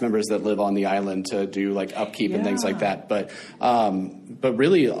 200 cast members that live on the island to do like upkeep and things like that, but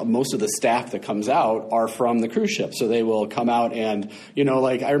really most of the staff that comes out are from the cruise ship, so they will come out and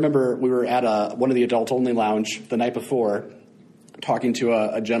I remember we were at one of the adult only lounge the night before, talking to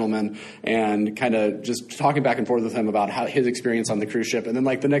a gentleman and kind of just talking back and forth with him about how his experience on the cruise ship. And then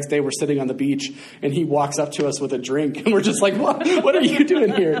like the next day we're sitting on the beach and he walks up to us with a drink and we're just like, what are you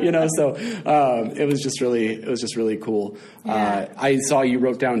doing here? So it was just really cool. Yeah. I saw you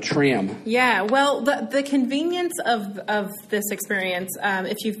wrote down tram. Yeah, well, the convenience of this experience,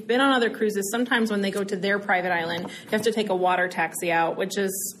 if you've been on other cruises, sometimes when they go to their private island, you have to take a water taxi out, which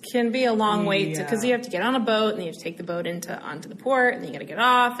can be a long wait because you have to get on a boat and you have to take the boat onto the port and then you got to get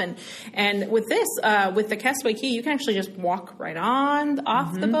off. And with this, with the Castaway Cay, you can actually just walk right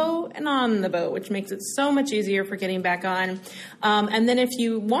off the boat and on the boat, which makes it so much easier for getting back on. And then if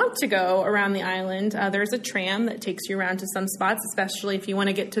you want to go around the island, there's a tram that takes you around to some spots, especially if you want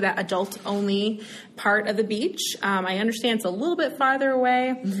to get to that adult-only part of the beach. I understand it's a little bit farther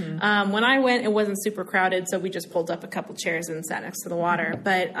away. When I went, it wasn't super crowded, so we just pulled up a couple chairs and sat next to the water.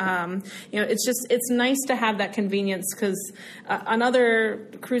 But it's nice to have that convenience because on other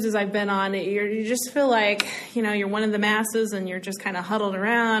cruises I've been on, you just feel like you're one of the masses and you're just kind of huddled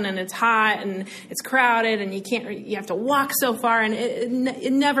around and it's hot and it's crowded and you have to walk so far, and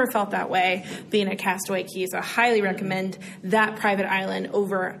it never felt that way being at Castaway Cay. So I highly recommend that private island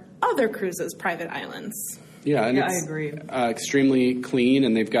over other cruises' private islands. Yeah, and I agree. Extremely clean,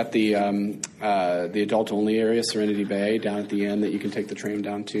 and they've got the adult-only area, Serenity Bay, down at the end that you can take the tram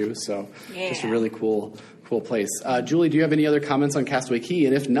down to. So just a really cool place. Julie, do you have any other comments on Castaway Cay?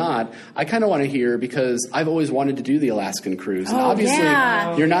 And if not, I kind of want to hear, because I've always wanted to do the Alaskan cruise. And obviously,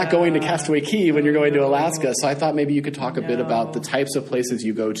 you're not going to Castaway Cay when you're going to Alaska, so I thought maybe you could talk a bit about the types of places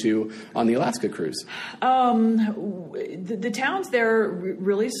you go to on the Alaska cruise. The towns there are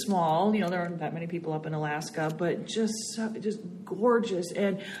really small. There aren't that many people up in Alaska, but just gorgeous.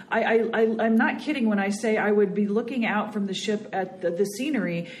 And I'm not kidding when I say I would be looking out from the ship at the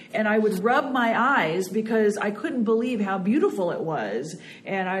scenery, and I would rub my eyes because I couldn't believe how beautiful it was.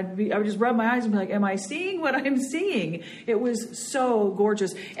 And I would just rub my eyes and be like, am I seeing what I'm seeing? It was so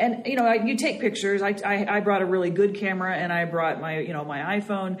gorgeous. And, you take pictures. I brought a really good camera, and I brought my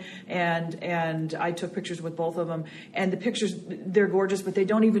iPhone, and I took pictures with both of them. And the pictures, they're gorgeous, but they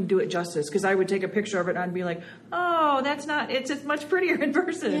don't even do it justice, because I would take a picture of it and I'd be like, oh, it's much prettier in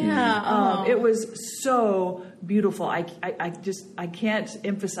person. Yeah. It was so beautiful. I can't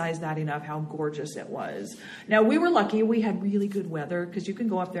emphasize that enough, how gorgeous it was. Now, we were lucky. We had really good weather, because you can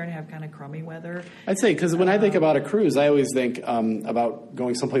go up there and have kind of crummy weather. I'd say, because when I think about a cruise, I always think about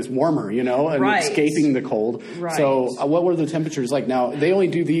going someplace warmer, and escaping the cold. Right. So what were the temperatures like? Now, they only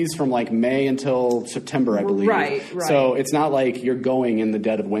do these from like May until September, I believe. Right. So it's not like you're going in the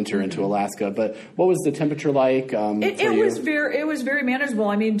dead of winter into Alaska. But what was the temperature like It was very manageable.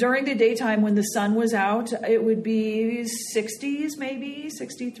 I mean, during the daytime when the sun was out, it would be 60s, maybe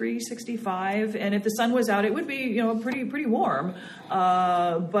 63, 65. And if the sun was out, it would be pretty warm.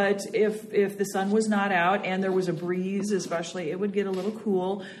 But if the sun was not out and there was a breeze, especially, it would get a little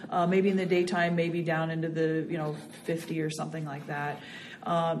cool. Maybe in the daytime, maybe down into the 50 or something like that.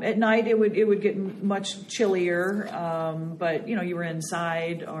 At night, it would get much chillier, but you were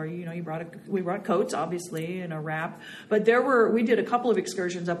inside, or we brought coats, obviously, and a wrap. But we did a couple of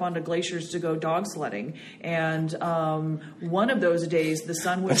excursions up onto glaciers to go dog sledding, and one of those days the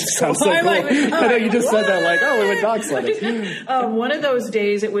sun was. Sounds so cool. I know you just said that, we went dog sledding. One of those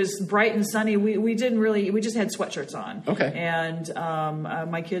days it was bright and sunny. We just had sweatshirts on. Okay. And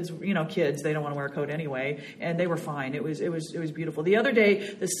my kids, kids, they don't want to wear a coat anyway, and they were fine. It was beautiful. The other day,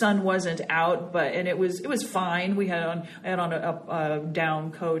 the sun wasn't out, and it was fine. I had on a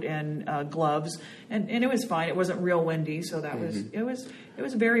down coat and gloves, and it was fine. It wasn't real windy, so that it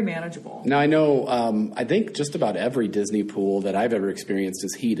was very manageable. Now I know I think just about every Disney pool that I've ever experienced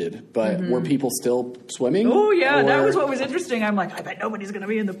is heated, but were people still swimming? Oh yeah, that was what was interesting. I'm like, I bet nobody's going to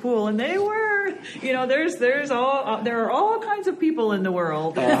be in the pool, and they were. There are all kinds of people in the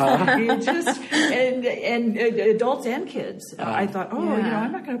world. and adults and kids. I thought,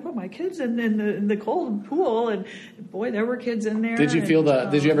 I'm not going to put my kids in the cold pool, and boy, there were kids in there. Did you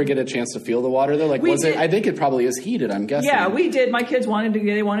did you ever get a chance to feel the water there? Like, I think it probably is heated, I'm guessing. Yeah, we did. My kids wanted to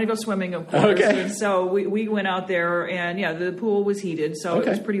go swimming, of course. Okay. And so we went out there, and the pool was heated, so it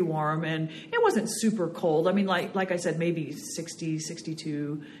was pretty warm, and it wasn't super cold. I mean, like I said, maybe 60,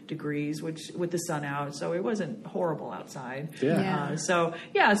 62 degrees, which with the sun out, so it wasn't horrible outside. Yeah. So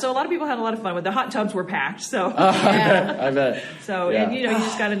a lot of people had a lot of fun with the hot tubs were packed. So I bet. So yeah. you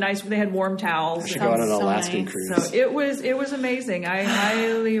just got a nice. They had warm towels. I should go on an so Alaskan nice. cruise. So it was amazing. I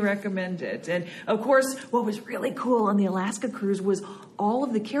highly recommend it. And of course, what was really cool on the Alaska cruise was all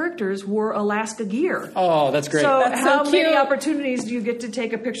of the characters wore Alaska gear. Oh, that's great. So That's so how many cute. opportunities do you get to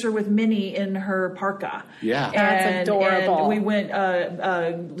take a picture with Minnie in her parka? Yeah. That's adorable. And we went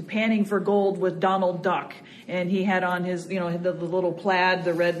panning for gold with Donald Duck, and he had on his, the little plaid,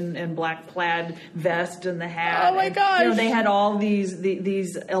 the red and black plaid vest and the hat. Oh, my and, gosh. they had all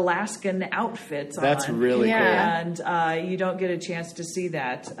these Alaskan outfits on. That's really Yeah. And you don't get a chance to see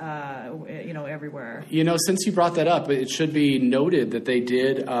that, everywhere. Since you brought that up, it should be noted that they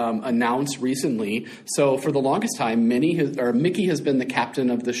did announce recently. So for the longest time, Mickey has been the captain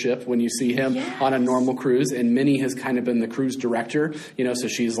of the ship when you see him on a normal cruise, and Minnie has kind of been the cruise director. So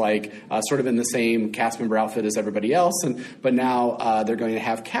she's like sort of in the same cast member outfit as everybody else, but now they're going to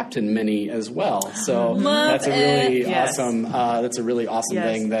have Captain Minnie as well. So that's a really awesome. That's a really awesome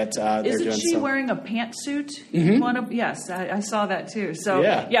thing that they're Isn't doing. she So. wearing a pantsuit? Yes, I saw that too. So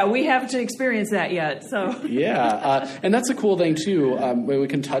Yeah. we haven't experienced that yet. So Yeah, and that's a cool thing too. We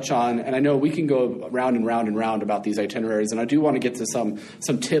can touch on, and I know we can go round and round and round about these itineraries, and I do want to get to some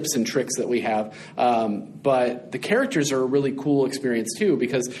tips and tricks that we have. But the characters are a really cool experience too,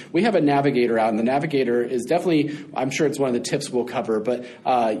 because we have a navigator out, and the navigator is definitely, I'm sure it's one of the tips we'll cover, but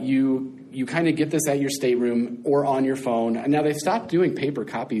you kind of get this at your stateroom or on your phone. And now they've stopped doing paper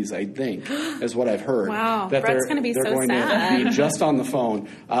copies, I think, is what I've heard. Wow, that Brett's going to be they're so going sad. to be just on the phone.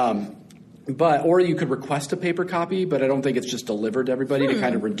 Or you could request a paper copy, but I don't think it's just delivered to everybody to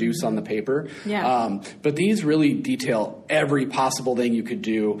kind of reduce on the paper. Yeah. But these really detail every possible thing you could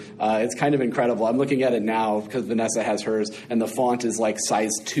do. It's kind of incredible. I'm looking at it now because Vanessa has hers, and the font is like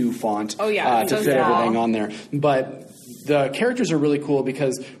size 2 font Oh, yeah, to so fit small. everything on there. But the characters are really cool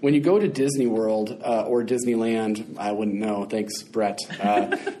because when you go to Disney World or Disneyland, I wouldn't know. Thanks, Brett.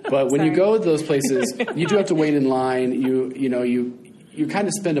 But when you go to those places, you do have to wait in line. You kind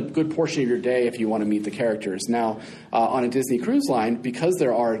of spend a good portion of your day if you want to meet the characters. Now, on a Disney Cruise Line, because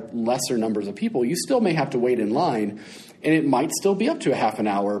there are lesser numbers of people, you still may have to wait in line, and it might still be up to a half an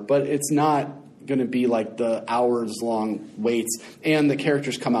hour, but it's not going to be like the hours-long waits, and the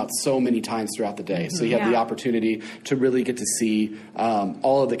characters come out so many times throughout the day. So you have the opportunity to really get to see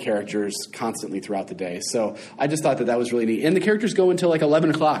all of the characters constantly throughout the day. So I just thought that was really neat. And the characters go until like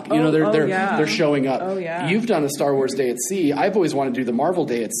 11 o'clock. They're showing up. Oh, yeah. You've done a Star Wars Day at Sea. I've always wanted to do the Marvel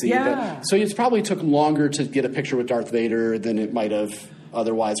Day at Sea. Yeah. So it probably took longer to get a picture with Darth Vader than it might have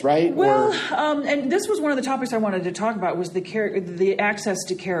otherwise, right? Well, and this was one of the topics I wanted to talk about was the access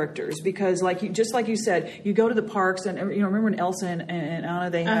to characters, because just like you said, you go to the parks and remember when Elsa and Anna,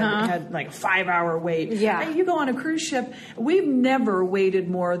 they had like a 5-hour wait. Yeah. And you go on a cruise ship, we've never waited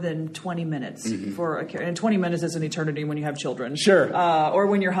more than 20 minutes for a character, and 20 minutes is an eternity when you have children. Sure. Or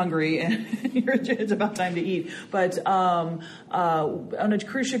when you're hungry and it's about time to eat. But on a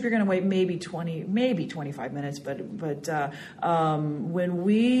cruise ship, you're going to wait maybe 25 minutes. But when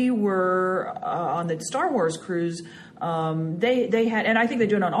we were on the Star Wars cruise, they had, and I think they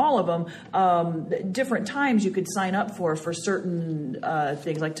do it on all of them, different times you could sign up for certain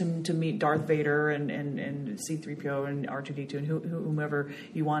things, like to meet Darth Vader and C-3PO and R2-D2 and whomever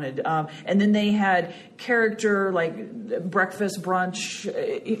you wanted. And then they had character like breakfast, brunch,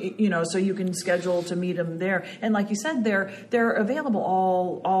 so you can schedule to meet them there. And like you said, they're available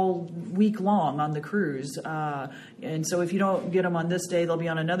all week long on the cruise. And so if you don't get them on this day, they'll be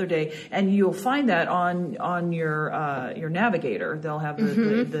on another day, and you'll find that on your navigator. They'll have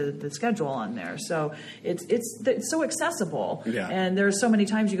the schedule on there, so it's so accessible. Yeah. And there's so many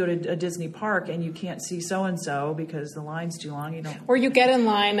times you go to a Disney park and you can't see so and so because the line's too long. You don't. Or you get in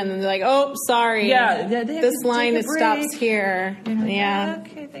line and then they're like, "Oh, sorry, Yeah, they have this to line take a stops break." here." Yeah.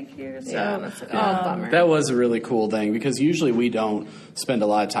 Okay, thank you. So, Yeah, that's like, bummer. That was a really cool thing because usually we don't spend a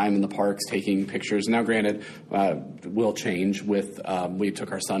lot of time in the parks taking pictures. Now, granted, will change with we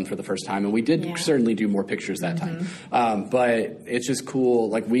took our son for the first time, and we did certainly do more pictures that time. But it's just cool.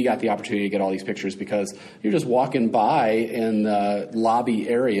 Like, we got the opportunity to get all these pictures because you're just walking by in the lobby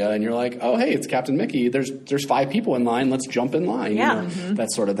area, and you're like, "Oh, hey, it's Captain Mickey. There's 5 people in line. Let's jump in line." Yeah.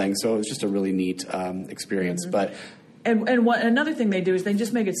 That sort of thing. So it's just a really neat experience. But And another thing they do is they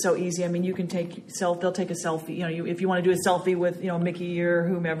just make it so easy. I mean, you can they'll take a selfie. If you want to do a selfie with Mickey or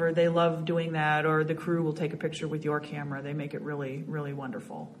whomever, they love doing that. Or the crew will take a picture with your camera. They make it really, really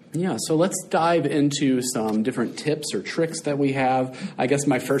wonderful. yeah, so let's dive into some different tips or tricks that we have. I guess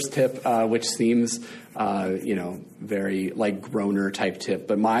my first tip, which seems very like groaner type tip,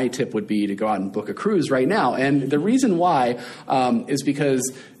 but my tip would be to go out and book a cruise right now. And the reason why is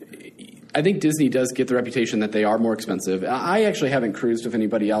because I think Disney does get the reputation that they are more expensive. I actually haven't cruised with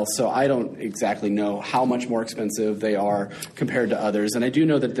anybody else, so I don't exactly know how much more expensive they are compared to others. And I do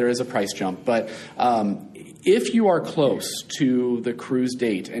know that there is a price jump. But if you are close to the cruise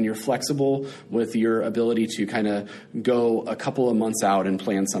date and you're flexible with your ability to kind of go a couple of months out and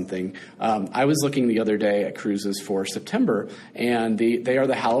plan something, I was looking the other day at cruises for September, and they are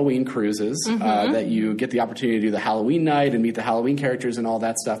the Halloween cruises that you get the opportunity to do the Halloween night and meet the Halloween characters and all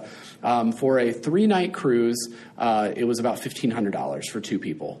that stuff. For a 3-night cruise, it was about $1,500 for 2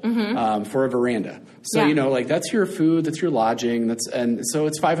 people for a veranda. So, that's your food, that's your lodging, and so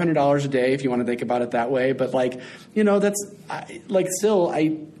it's $500 a day if you want to think about it that way. But still,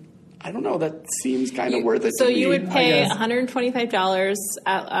 I don't know. That seems kind of worth it. So to me, you would pay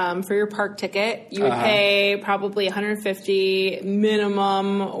 $125 for your park ticket. You would pay probably $150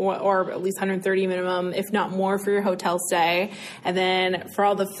 minimum, or at least $130 minimum, if not more, for your hotel stay. And then for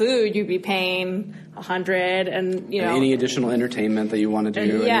all the food, you'd be paying $100, and any additional entertainment that you want to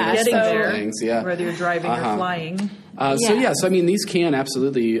do. Getting there, things, whether you're driving or flying. So these can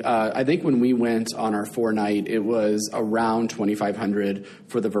absolutely. I think when we went on our 4-night, it was around $2,500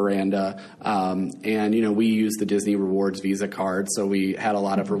 for the veranda, and we used the Disney Rewards Visa card, so we had a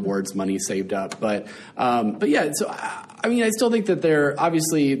lot of rewards money saved up. But yeah, so I still think that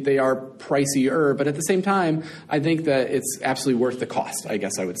they are pricier, but at the same time, I think that it's absolutely worth the cost. I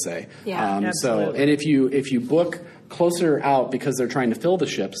guess I would say. Yeah, absolutely. So, and if you book closer out because they're trying to fill the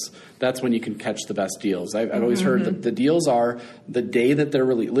ships, that's when you can catch the best deals. I've always heard that the deals are the day that they're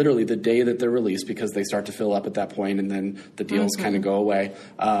literally the day that they're released, because they start to fill up at that point, and then the deals kind of go away.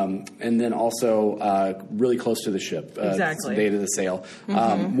 And then also really close to the ship, exactly. The date of the sale.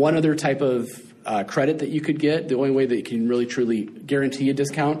 One other type of credit that you could get, the only way that you can really truly guarantee a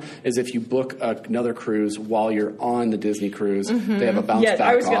discount is if you book another cruise while you're on the Disney cruise. They have a bounce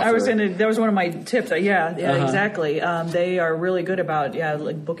back offer. That was one of my tips. Exactly. They are really good about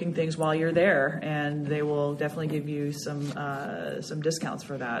booking things while you're there, and they will definitely give you some discounts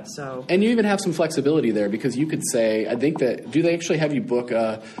for that. So, and you even have some flexibility there, because you could say, I think that, do they actually have you book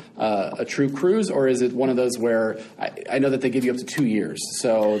a true cruise, or is it one of those where I know that they give you up to 2 years?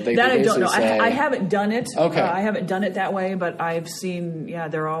 So they that I don't know. Say, I haven't done it. Okay. I haven't done it that way, but I've seen.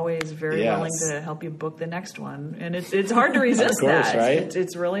 They're always very willing to help you book the next one, and it's hard to resist of course, that. Right?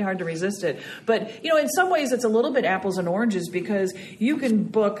 It's really hard to resist it. But in some ways, it's a little bit apples and oranges, because you can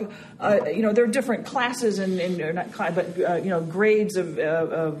book. There are different classes and not class, but grades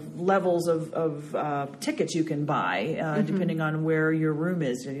of levels of tickets you can buy depending on where your room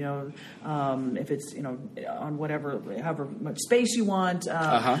is. If it's on however much space you want.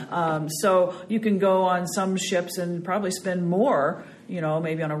 So you can go on some ships and probably spend more,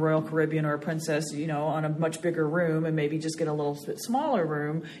 maybe on a Royal Caribbean or a Princess, on a much bigger room, and maybe just get a little bit smaller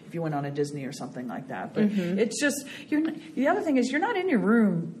room if you went on a Disney or something like that. But it's just, the other thing is, you're not in your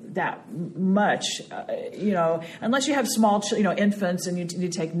room that much, unless you have small, infants and you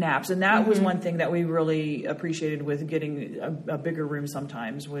need to take naps. And that was one thing that we really appreciated with getting a bigger room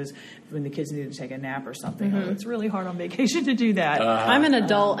sometimes, was when the kids needed to take a nap or something. It's really hard on vacation to do that. I'm an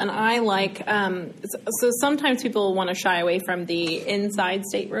adult, and I like, so sometimes people want to shy away from the inside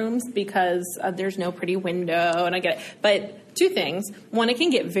staterooms because there's no pretty window, and I get it. But 2 things. One, it can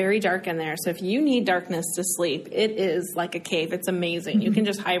get very dark in there. So if you need darkness to sleep, it is like a cave. It's amazing. You can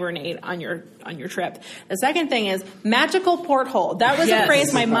just hibernate on your trip. The second thing is magical porthole. That was a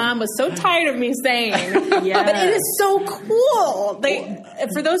phrase my mom was so tired of me saying. But it is so cool.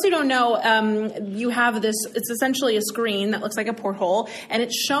 For those who don't know, you have this, it's essentially a screen that looks like a porthole, and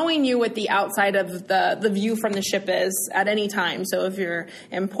it's showing you what the outside of the view from the ship is at any time. So if you're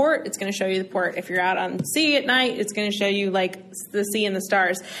in port, it's going to show you the port. If you're out on sea at night, it's going to show you like the sea and the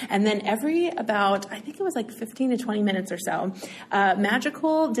stars. And then every about, I think it was like 15 to 20 minutes or so, a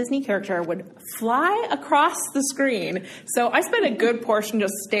magical Disney character would fly across the screen. So I spent a good portion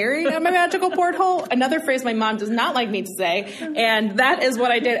just staring at my magical porthole, another phrase my mom does not like me to say, and that is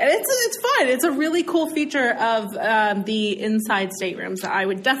what I did. And it's fun. It's a really cool feature of the inside staterooms that I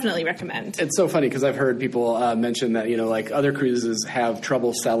would definitely recommend. It's so funny because I've heard people mention that, like other cruises have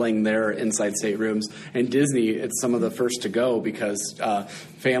trouble selling their inside staterooms, and Disney, it's some of the first to go because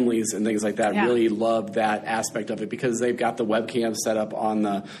families and things like that really love that aspect of it, because they've got the webcam set up on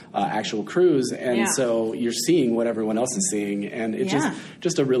the actual cruise, and so you're seeing what everyone else is seeing, and it's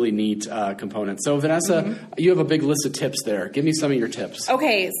just a really neat component. So Vanessa, you have a big list of tips there. Give me some of your tips.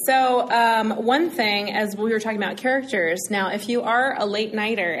 Okay, so one thing, as we were talking about characters, now if you are a late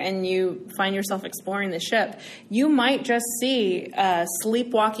nighter and you find yourself exploring the ship, you might just see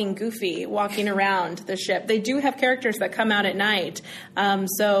sleepwalking Goofy walking around the ship. They do have characters that come out at night.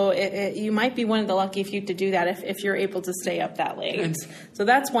 So you might be one of the lucky few to do that if you're able to stay up that late. So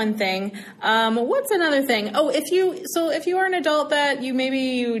that's one thing. What's another thing? Oh, if you are an adult that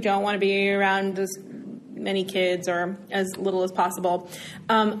you don't want to be around as many kids or as little as possible,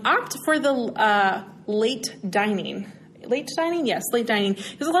 opt for the late dining. Late dining? Yes, late dining.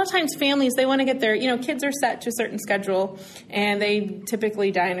 Because a lot of times families, they want to get their, kids are set to a certain schedule, and they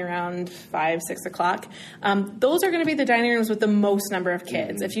typically dine around 5, 6 o'clock. Those are going to be the dining rooms with the most number of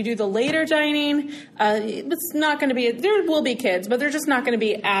kids. If you do the later dining, it's not going to be, there will be kids, but they're just not going to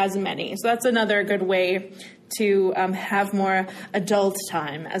be as many. So that's another good way to have more adult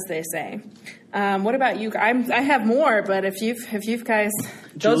time, as they say. What about you? I have more, but if you guys,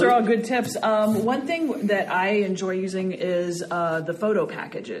 those are all good tips. One thing that I enjoy using is the photo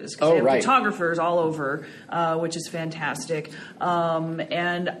packages. Oh, they have right. Photographers all over, which is fantastic.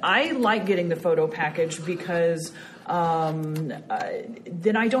 And I like getting the photo package because then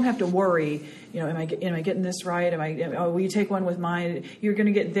I don't have to worry. Am I getting this right? Will you take one with mine? You're going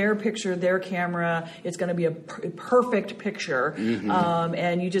to get their picture, their camera. It's going to be a perfect picture,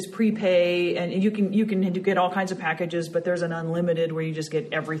 and you just prepay, and you can get all kinds of packages. But there's an unlimited where you just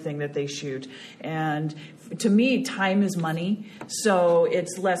get everything that they shoot. And to me, time is money, so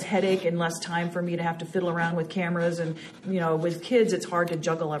it's less headache and less time for me to have to fiddle around with cameras. And with kids, it's hard to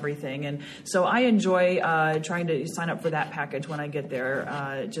juggle everything. And so I enjoy trying to sign up for that package when I get there.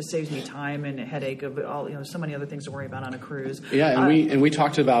 It just saves me time and headache of all, so many other things to worry about on a cruise. Yeah, and we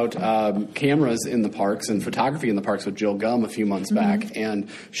talked about cameras in the parks and photography in the parks with Jill Gum a few months back, and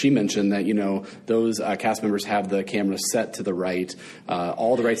she mentioned that those cast members have the camera set to the right,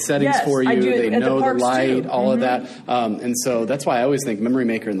 all the right settings for you. They know the light, all of that, and so that's why I always think Memory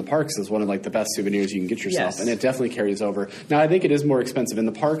Maker in the parks is one of the best souvenirs you can get yourself, and it definitely carries over. Now I think it is more expensive in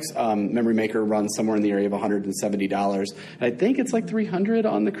the parks. Memory Maker runs somewhere in the area of $170. I think it's like $300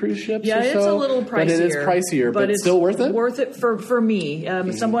 on the cruise ships. Yeah, or it's so. a little pricier. But it is pricier, but it's still worth it? Worth it for me.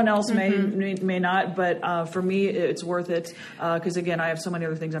 Someone else may not, but for me, it's worth it because, again, I have so many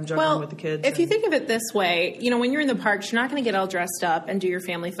other things I'm juggling with the kids. If you think of it this way, when you're in the parks, you're not going to get all dressed up and do your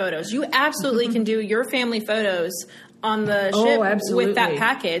family photos. You absolutely can do your family photos on the ship with that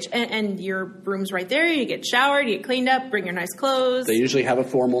package, and your room's right there. You get showered, you get cleaned up, bring your nice clothes. They usually have a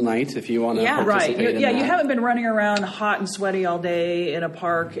formal night if you want to participate in that. You haven't been running around hot and sweaty all day in a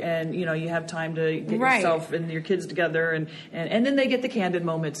park, and you have time to get yourself and your kids together, and then they get the candid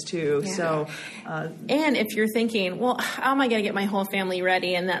moments too. Yeah. So, and if you're thinking, well, how am I going to get my whole family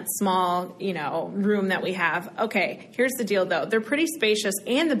ready in that small room that we have? Okay, here's the deal though: they're pretty spacious,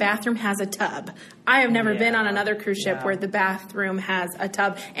 and the bathroom has a tub. I have never been on another cruise ship where the bathroom has a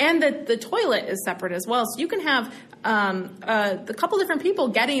tub, and the toilet is separate as well. So you can have a couple different people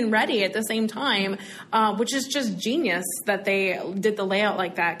getting ready at the same time, which is just genius that they did the layout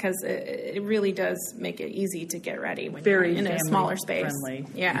like that, because it really does make it easy to get ready when you're in a smaller space. Friendly.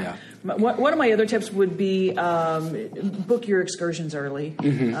 Yeah. One of my other tips would be book your excursions early,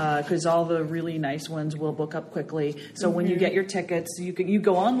 because all the really nice ones will book up quickly. So when you get your tickets, you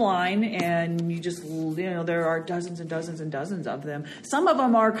go online and you just there are dozens and dozens and dozens of them. Some of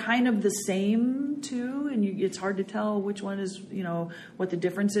them are kind of the same too, and it's hard to tell which one is what the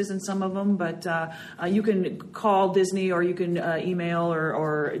difference is in some of them. But you can call Disney, or you can email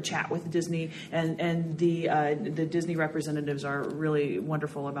or chat with Disney, and the Disney representatives are really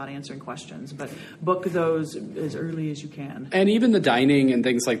wonderful about answering questions. But book those as early as you can. And even the dining and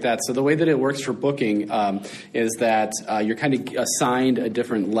things like that. So the way that it works for booking is that you're kind of assigned a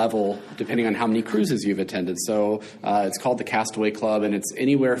different level depending on how many cruises you've attended. So it's called the Castaway Club, and it's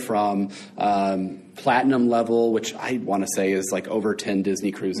anywhere from platinum level, which I want to say is like over 10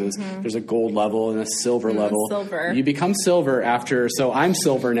 Disney cruises. There's a gold level and a silver level. Silver. You become silver after, so I'm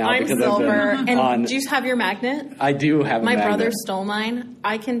silver now because silver. I've been and do you have your magnet? I do have a magnet. My brother stole mine.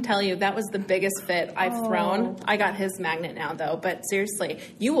 I can tell you that was the biggest fit I've thrown. I got his magnet now though, but seriously,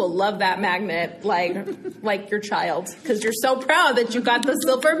 you will love that magnet like your child, because you're so proud that you got the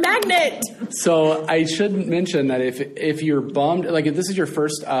silver magnet. So I should mention that if you're bummed, like if this is your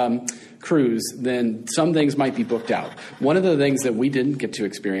first cruise, then some things might be booked out. One of the things that we didn't get to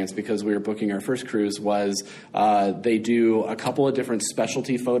experience because we were booking our first cruise was they do a couple of different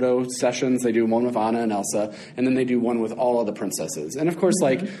specialty photo sessions. They do one with Anna and Elsa, and then they do one with all of the princesses. And of course,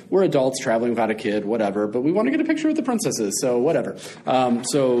 we're adults traveling without a kid, whatever, but we want to get a picture with the princesses, so whatever.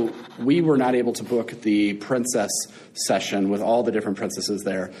 So we were not able to book the princess session with all the different princesses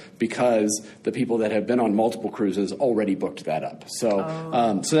there because the people that have been on multiple cruises already booked that up.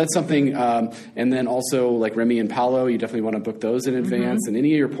 So so that's something. And then also like Remy and Paolo, you definitely want to book those in advance, and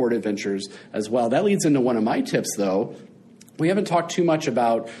any of your port adventures as well. That leads into one of my tips, though. we haven't talked too much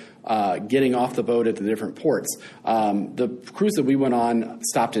about getting off the boat at the different ports. The cruise that we went on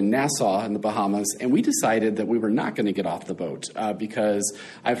stopped in Nassau in the Bahamas, and we decided that we were not going to get off the boat because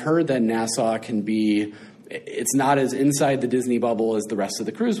I've heard that Nassau can be... It's not as inside the Disney bubble as the rest of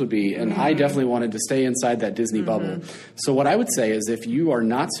the cruise would be, and I definitely wanted to stay inside that Disney bubble. So what I would say is if you are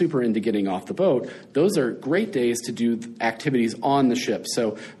not super into getting off the boat, those are great days to do activities on the ship.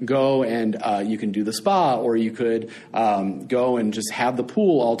 So go and you can do the spa, or you could go and just have the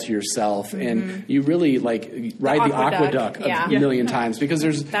pool all to yourself, and you really ride the aqueduct a million times because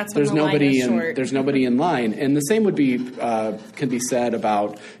there's nobody in line, and the same would be can be said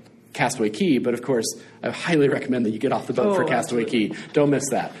about Castaway Cay, but of course, I highly recommend that you get off the boat for Castaway Cay. Don't miss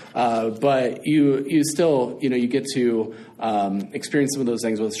that. But you still, you get to experience some of those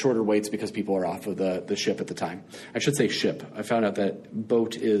things with shorter waits because people are off of the ship at the time. I should say ship. I found out that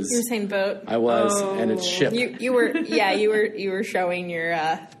boat is. You were saying boat. I was, and it's ship. You were showing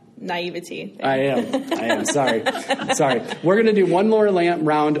your. Naivety. I am. Sorry. We're going to do one more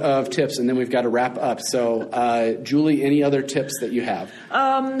round of tips, and then we've got to wrap up. So, Julie, any other tips that you have?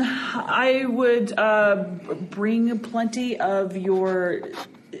 I would bring plenty of your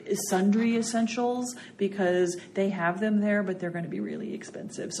sundry essentials because they have them there, but they're going to be really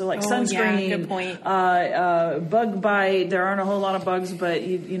expensive. So sunscreen, good point. Bug bite. There aren't a whole lot of bugs, but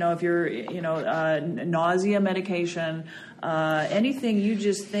if you're nausea medication. Anything you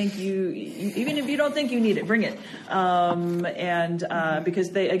just think even if you don't think you need it, bring it.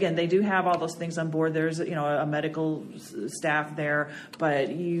 Because they do have all those things on board. There's, a medical staff there, but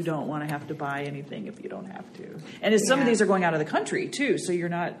you don't want to have to buy anything if you don't have to. And some of these are going out of the country too, so you're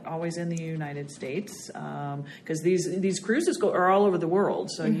not always in the United States, because these cruises are all over the world.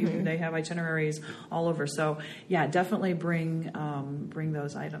 So they have itineraries all over. So definitely bring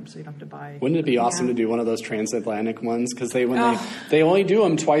those items so you don't have to buy. Wouldn't it be awesome to do one of those transatlantic ones? Because they only do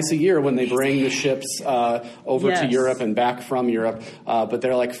them twice a year when they bring the ships over to Europe and back from Europe, but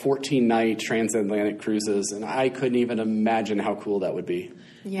they're like 14-night transatlantic cruises, and I couldn't even imagine how cool that would be.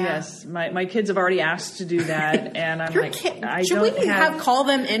 Yeah. Yes, my kids have already asked to do that, and I'm should we call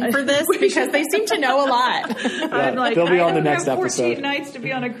them in for this because they seem to know a lot. I'm like, they'll be on the next have 14 episode. nights to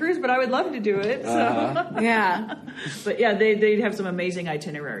be on a cruise, but I would love to do it. So. Yeah, but they have some amazing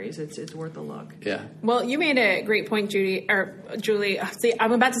itineraries. It's worth a look. Yeah. Well, you made a great point, Julie. See,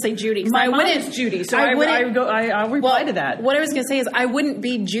 I'm about to say Judy. My mom is Judy, so I'll reply to that. What I was going to say is I wouldn't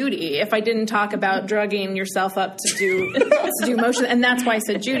be Judy if I didn't talk about drugging yourself up to do motion, and that's why I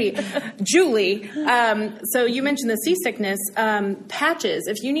said Julie. So you mentioned the seasickness patches.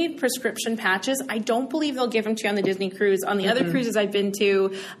 If you need prescription patches, I don't believe they'll give them to you on the Disney cruise. On the other cruises I've been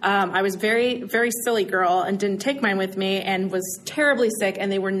to, I was very, very silly girl and didn't take mine with me and was terribly sick,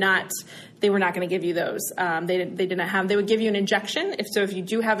 and they were not going to give you those. They would give you an injection. If you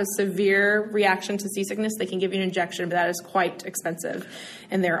do have a severe reaction to seasickness, they can give you an injection, but that is quite expensive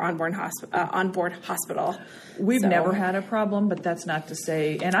in their onboard hospital. We've never had a problem, but that's not to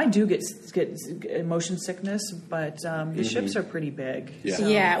say, and I do get motion sickness, but the ships are pretty big. Yeah. So.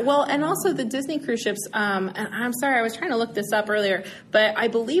 Yeah. Well, and also the Disney cruise ships, and I'm sorry, I was trying to look this up earlier, but I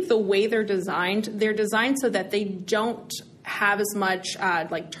believe the way they're designed so that they don't have as much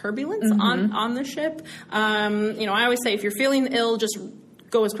turbulence on the ship. I always say if you're feeling ill, just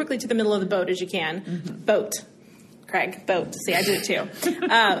go as quickly to the middle of the boat as you can. Boat. Craig, boat. See, I did it too.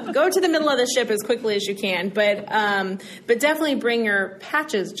 Go to the middle of the ship as quickly as you can, but definitely bring your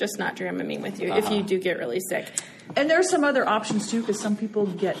patches, just not Dramamine with you if you do get really sick. And there are some other options too, because some people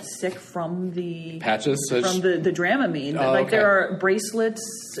get sick from the patches, from the Dramamine. There are bracelets,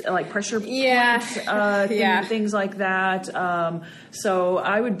 like pressure points, things like that. So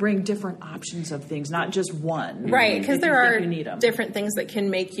I would bring different options of things, not just one. Right, because there are different things that can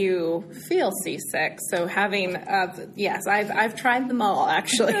make you feel seasick. So having, I've tried them all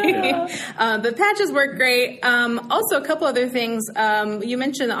actually. The patches work great. Also, a couple other things. You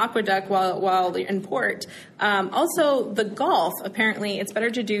mentioned the aqueduct while you're in port. Also, the golf. Apparently, it's better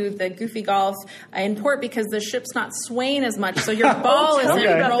to do the goofy golf in port because the ship's not swaying as much, so your ball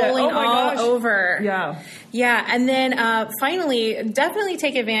isn't rolling all over. Yeah, and then finally, definitely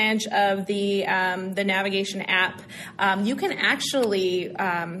take advantage of the navigation app. You can actually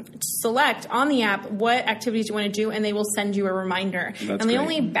select on the app what activities you want to do, and they will send you a reminder. That's and the great.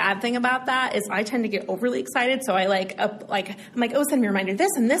 only bad thing about that is I tend to get overly excited, so I I'm like, oh, send me a reminder,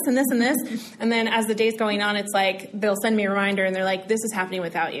 this and this and this and this, and then as the day's going on, it's like they'll send me a reminder, and they're like, this is happening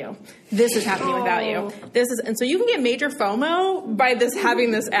without you. This is happening without you. And so you can get major FOMO by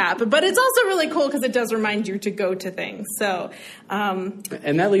having this app, but it's also really cool because it does remind you to go to things. So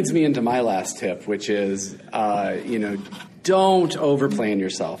And that leads me into my last tip, which is, don't overplan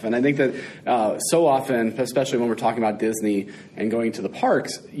yourself. And I think that so often, especially when we're talking about Disney and going to the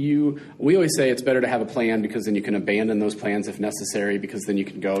parks, we always say it's better to have a plan because then you can abandon those plans if necessary, because then you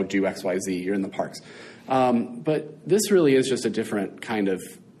can go do X, Y, Z. You're in the parks. But this really is just a different kind of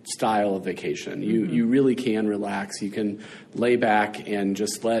style of vacation. You really can relax. You can lay back and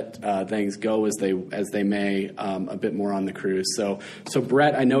just let things go as they may a bit more on the cruise. So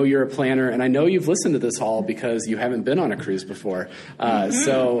Brett, I know you're a planner, and I know you've listened to this all because you haven't been on a cruise before.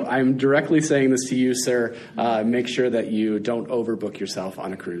 So I'm directly saying this to you, sir. Make sure that you don't overbook yourself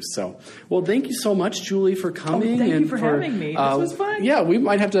on a cruise. So, well, thank you so much, Julie, for coming. Thank you for having me. This was fun. Yeah, we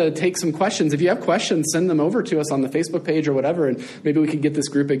might have to take some questions. If you have questions, send them over to us on the Facebook page or whatever, and maybe we can get this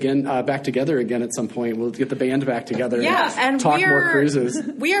group again back together again at some point. We'll get the band back together. Yeah, and talk more cruises.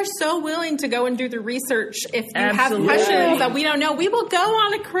 We are so willing to go and do the research. If you Absolutely. have questions that we don't know, we will go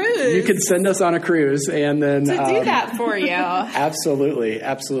on a cruise. You can send us on a cruise and then to do that for you. Absolutely.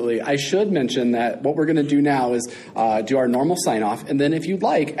 I should mention that what we're going to do now is do our normal sign off, and then if you'd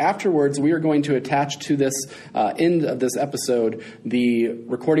like, afterwards we are going to attach to this end of this episode the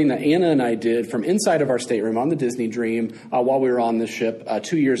recording that Anna and I did from inside of our stateroom on the Disney Dream while we were on the ship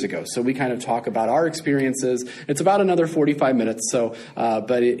 2 years ago. So we kind of talk about our experiences. It's about another 45 minutes, so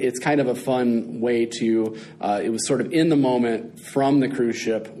but it's kind of a fun way to, it was sort of in the moment from the cruise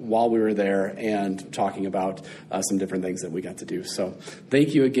ship while we were there and talking about some different things that we got to do. So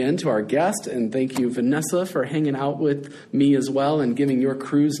thank you again to our guest, and thank you, Vanessa, for hanging out with me as well and giving your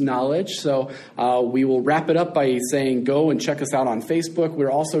cruise knowledge. So we will wrap it up by saying go and check us out on Facebook. We're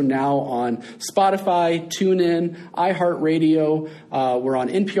also now on Spotify, TuneIn, iHeartRadio. We're on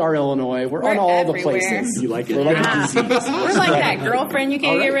NPR Illinois. We're on all everywhere. the places. You like it? We're like a disease. We're like that girlfriend you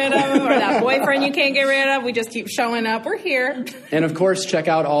can't get rid of, or that boyfriend you can't get rid of. We just keep showing up. We're here. And, of course, check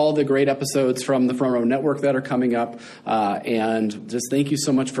out all the great episodes from the Front Row Network that are coming up. And just thank you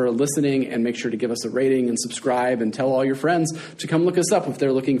so much for listening, and make sure to give us a rating and subscribe and tell all your friends to come look us up if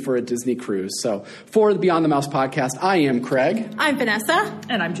they're looking for a Disney cruise. So for the Beyond the Mouse podcast, I am Craig. I'm Vanessa.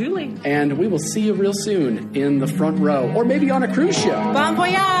 And I'm Julie. And we will see you real soon in the front row, or maybe on a cruise ship. Bon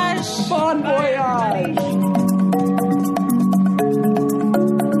voyage. Bon voyage.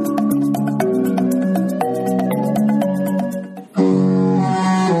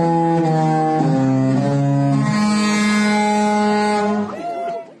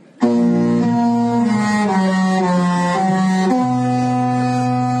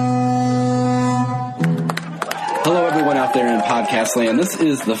 Podcast land. This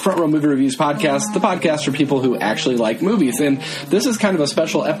is the Front Row Movie Reviews podcast, the podcast for people who actually like movies. And this is kind of a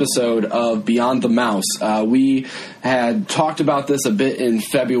special episode of Beyond the Mouse. We had talked about this a bit in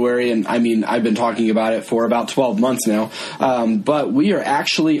February, and I mean, I've been talking about it for about 12 months now. But we are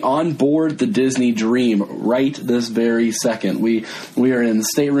actually on board the Disney Dream right this very second. We are in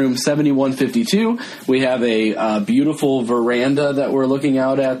stateroom 7152. We have a beautiful veranda that we're looking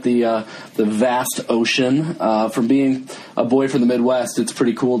out at the vast ocean. From being a boy from the Midwest, it's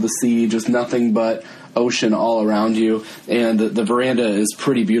pretty cool to see just nothing but ocean all around you, and the veranda is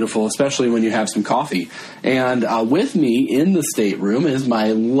pretty beautiful, especially when you have some coffee. And with me in the stateroom is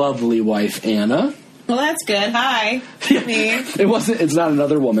my lovely wife, Anna. Well, that's good. Hi. Me. It's not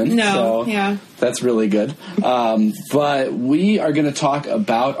another woman. No. So yeah. That's really good. But we are going to talk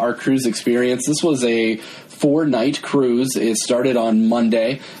about our cruise experience. This was a 4-night cruise. It started on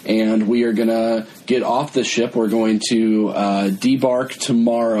Monday, and we are going to get off the ship. We're going to debark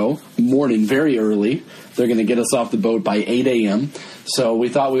tomorrow morning very early. They're going to get us off the boat by 8 a.m., so we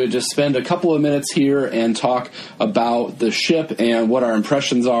thought we would just spend a couple of minutes here and talk about the ship and what our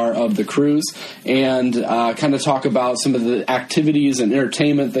impressions are of the cruise, and kind of talk about some of the activities and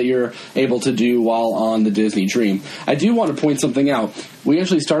entertainment that you're able to do while on the Disney Dream. I do want to point something out. We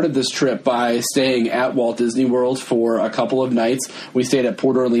actually started this trip by staying at Walt Disney World for a couple of nights. We stayed at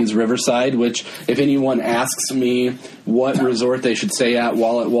Port Orleans Riverside, which if anyone asks me what resort they should stay at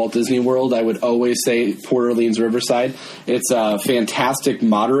while at Walt Disney World, I would always say Port Orleans Riverside. It's a fantastic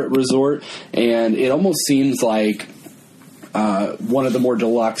moderate resort, and it almost seems like one of the more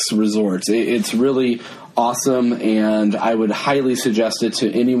deluxe resorts. It's really awesome, and I would highly suggest it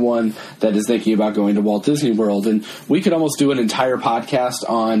to anyone that is thinking about going to Walt Disney World. And we could almost do an entire podcast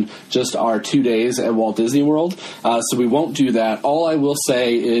on just our 2 days at Walt Disney World, so we won't do that. All I will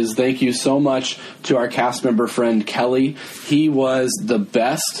say is thank you so much to our cast member friend Kelly. He was the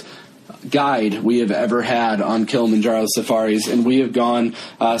best guide we have ever had on Kilimanjaro safaris, and we have gone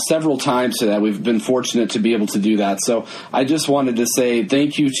several times to that. We've been fortunate to be able to do that. So I just wanted to say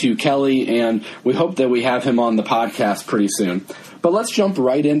thank you to Kelly, and we hope that we have him on the podcast pretty soon. But let's jump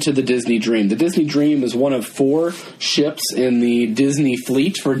right into the Disney Dream. The Disney Dream is one of 4 ships in the Disney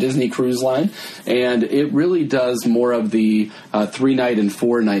fleet for Disney Cruise Line, and it really does more of the 3-night and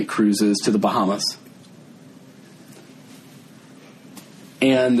 4-night cruises to the Bahamas.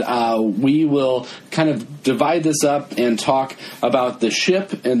 And we will kind of divide this up and talk about the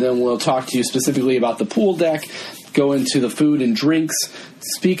ship, and then we'll talk to you specifically about the pool deck, go into the food and drinks,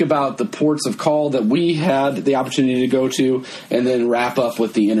 speak about the ports of call that we had the opportunity to go to, and then wrap up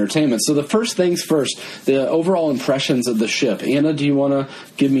with the entertainment. So the first things first, the overall impressions of the ship. Anna, do you want to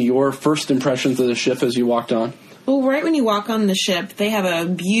give me your first impressions of the ship as you walked on? Well, right when you walk on the ship, they have a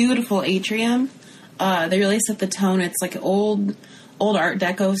beautiful atrium. They really set the tone. It's like old Art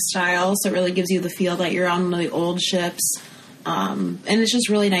Deco style, so it really gives you the feel that you're on one of the old ships. And it's just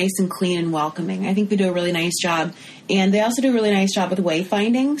really nice and clean and welcoming. I think they do a really nice job. And they also do a really nice job with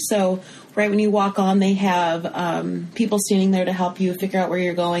wayfinding. So right when you walk on, they have people standing there to help you figure out where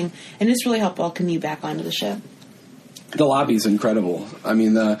you're going. And it's really helped welcome you back onto the ship. The lobby's incredible. I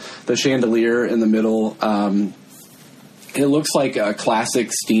mean, the chandelier in the middle, it looks like a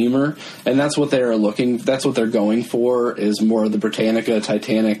classic steamer, and that's what they're going for, is more of the Britannica,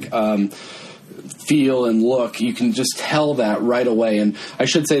 Titanic feel and look. You can just tell that right away. And I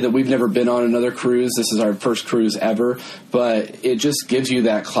should say that we've never been on another cruise. This is our first cruise ever, but it just gives you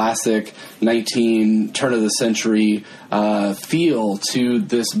that classic turn of the century feel to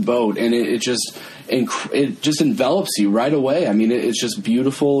this boat, and it just envelops you right away. I mean, it's just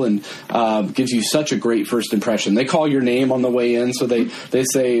beautiful and gives you such a great first impression. They call your name on the way in, so they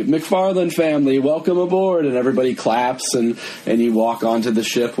say, McFarland family, welcome aboard, and everybody claps, and you walk onto the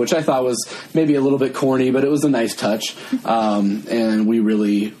ship, which I thought was maybe a little bit corny, but it was a nice touch. And we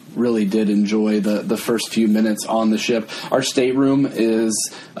really did enjoy the first few minutes on the ship. Our stateroom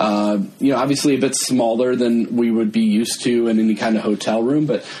is, obviously a bit smaller than we would be used to in any kind of hotel room,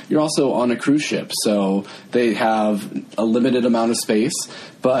 but you're also on a cruise ship, so they have a limited amount of space.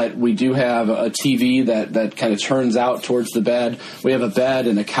 But we do have a TV that kind of turns out towards the bed. We have a bed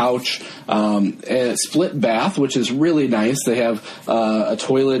and a couch, a split bath, which is really nice. They have a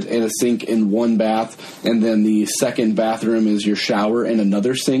toilet and a sink in one bath, and then the second bathroom is your shower and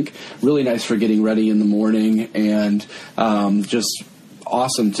another sink. Really nice for getting ready in the morning, and just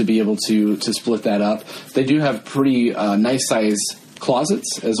awesome to be able to split that up. They do have pretty nice size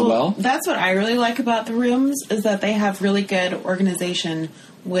closets as well. That's what I really like about the rooms, is that they have really good organization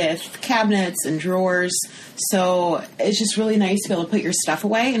with cabinets and drawers. So it's just really nice to be able to put your stuff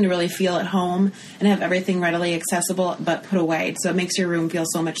away and to really feel at home and have everything readily accessible but put away. So it makes your room feel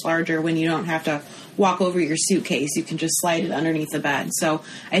so much larger when you don't have to walk over your suitcase. You can just slide it underneath the bed. So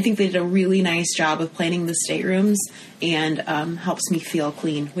I think they did a really nice job of planning the staterooms, and helps me feel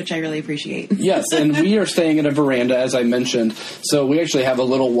clean, which I really appreciate. Yes, and we are staying in a veranda, as I mentioned. So we actually have a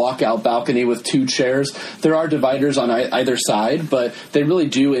little walkout balcony with 2 chairs. There are dividers on either side, but they really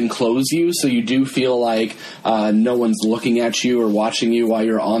do enclose you, so you do feel like no one's looking at you or watching you while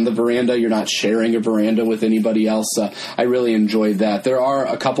you're on the veranda. You're not sharing a veranda with anybody else. I really enjoyed that. There are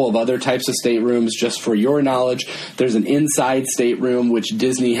a couple of other types of staterooms, just for your knowledge. There's an inside stateroom, which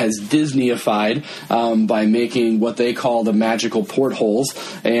Disney has Disneyified by making what they call the magical portholes.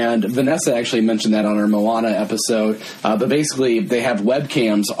 And Vanessa actually mentioned that on our Moana episode. But basically, they have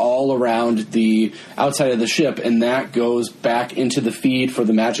webcams all around the outside of the ship, and that goes back into the feed for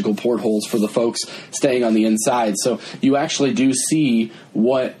the magical portholes for the folks staying on the inside. So you actually do see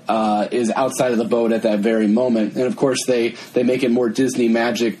what is outside of the boat at that very moment. And of course, they make it more Disney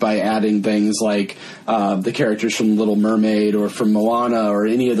magic by adding things like the characters from Little Mermaid or from Moana or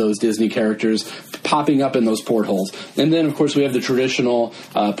any of those Disney characters popping up in those portholes. And then, of course, we have the traditional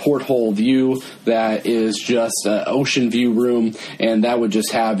porthole view that is just an ocean view room, and that would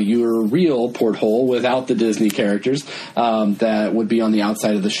just have your real porthole without the Disney characters that would be on the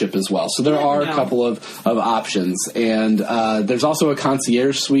outside of the ship as well. So there are a couple of options. And there's also a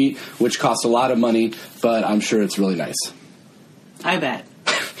concierge suite, which costs a lot of money, but I'm sure it's really nice. I bet.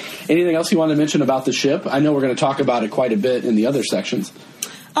 Anything else you want to mention about the ship? I know we're going to talk about it quite a bit in the other sections.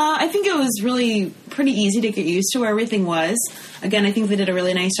 I think it was really pretty easy to get used to where everything was. Again, I think they did a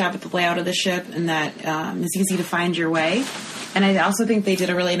really nice job with the layout of the ship, and that it's easy to find your way. And I also think they did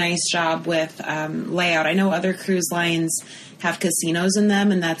a really nice job with layout. I know other cruise lines have casinos in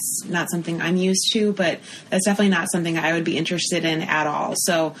them, and that's not something I'm used to, but that's definitely not something I would be interested in at all.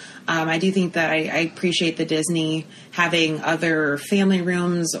 So I do think that I appreciate the Disney having other family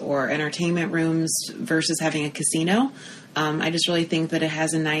rooms or entertainment rooms versus having a casino. I just really think that it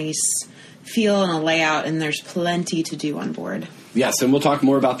has a nice feel and a layout, and there's plenty to do on board. Yes, and we'll talk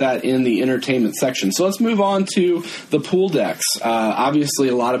more about that in the entertainment section. So let's move on to the pool decks. Obviously,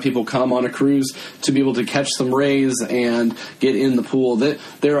 a lot of people come on a cruise to be able to catch some rays and get in the pool.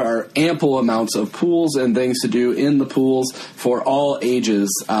 There are ample amounts of pools and things to do in the pools for all ages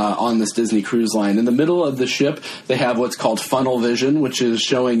on this Disney Cruise Line. In the middle of the ship, they have what's called funnel vision, which is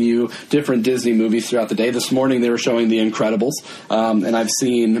showing you different Disney movies throughout the day. This morning, they were showing The Incredibles, and I've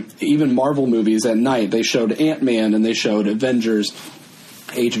seen even Marvel movies at night. They showed Ant-Man and they showed Avengers,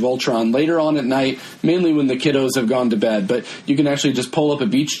 Age of Ultron later on at night, mainly when the kiddos have gone to bed. But you can actually just pull up a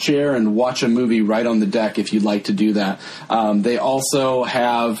beach chair and watch a movie right on the deck if you'd like to do that. They also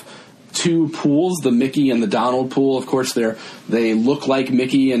have two pools, the Mickey and the Donald pool. Of course, they look like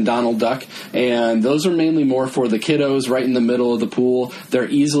Mickey and Donald Duck, and those are mainly more for the kiddos right in the middle of the pool. They're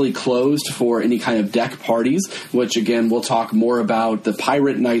easily closed for any kind of deck parties, which, again, we'll talk more about the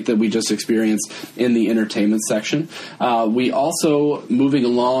pirate night that we just experienced in the entertainment section. We also, moving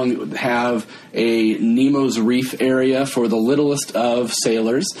along, have a Nemo's Reef area for the littlest of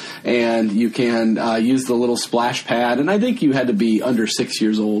sailors, and you can use the little splash pad, and I think you had to be under 6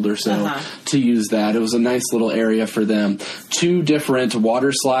 years old or so to use that. It was a nice little area for them. Two different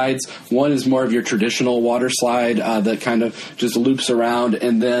water slides. One is more of your traditional water slide that kind of just loops around,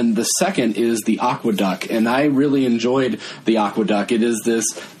 and then the second is the Aqueduct, and I really enjoyed the Aqueduct. It is this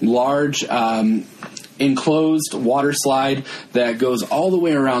large enclosed water slide that goes all the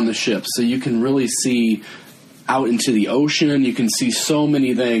way around the ship, so you can really see out into the ocean. You can see so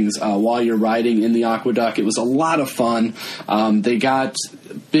many things while you're riding in the Aqueduct. It was a lot of fun. They got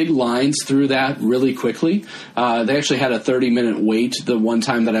big lines through that really quickly. They actually had a 30-minute wait the one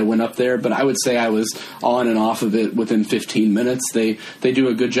time that I went up there, but I would say I was on and off of it within 15 minutes. They do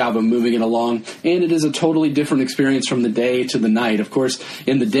a good job of moving it along, and it is a totally different experience from the day to the night. Of course,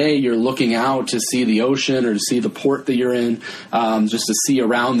 in the day, you're looking out to see the ocean or to see the port that you're in, just to see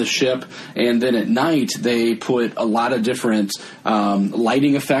around the ship, and then at night, they put a lot of different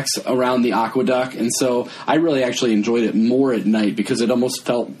lighting effects around the Aqueduct, and so I really actually enjoyed it more at night because it almost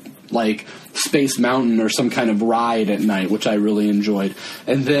felt like Space Mountain or some kind of ride at night, which I really enjoyed.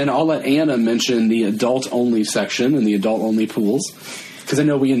 And then I'll let Anna mention the adult-only section and the adult-only pools, because I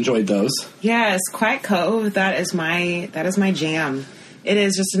know we enjoyed those. Yes, Quiet Cove, that is my jam. It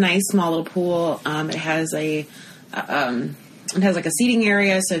is just a nice small little pool. It has like a seating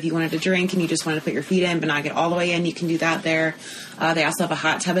area, so if you wanted to drink and you just wanted to put your feet in but not get all the way in, you can do that there. They also have a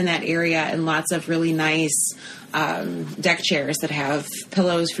hot tub in that area and lots of really nice deck chairs that have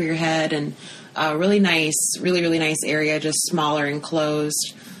pillows for your head, and really nice, really, really nice area, just smaller and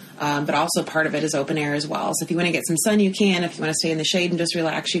closed. But also part of it is open air as well. So if you want to get some sun, you can. If you want to stay in the shade and just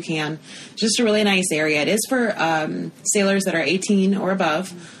relax, you can. Just a really nice area. It is for sailors that are 18 or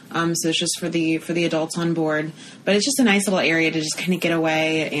above. So it's just for the adults on board. But it's just a nice little area to just kind of get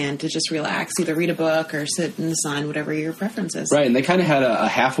away and to just relax, either read a book or sit in the sun, whatever your preference is. Right, and they kind of had a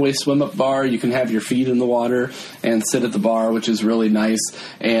halfway swim-up bar. You can have your feet in the water and sit at the bar, which is really nice.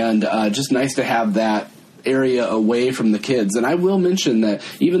 And just nice to have that area away from the kids. And I will mention that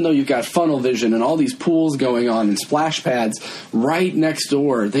even though you've got funnel vision and all these pools going on and splash pads right next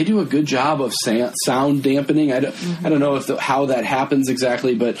door, they do a good job of sound dampening. I don't know how that happens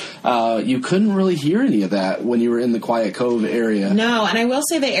exactly, but you couldn't really hear any of that when you were in the Quiet Cove area. No, and I will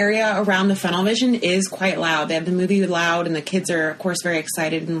say the area around the funnel vision is quite loud. They have the movie loud, and the kids are, of course, very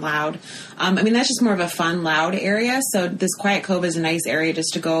excited and loud. I mean, that's just more of a fun, loud area. So this Quiet Cove is a nice area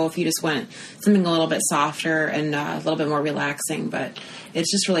just to go if you just want something a little bit softer and a little bit more relaxing, but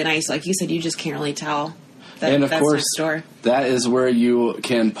it's just really nice. Like you said, you just can't really tell. And of course, next door. That is where you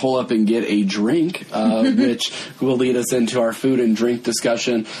can pull up and get a drink, which will lead us into our food and drink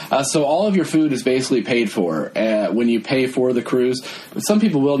discussion. So all of your food is basically paid for when you pay for the cruise. But some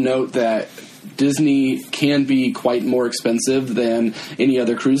people will note that Disney can be quite more expensive than any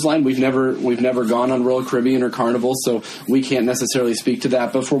other cruise line. We've never gone on Royal Caribbean or Carnival, so we can't necessarily speak to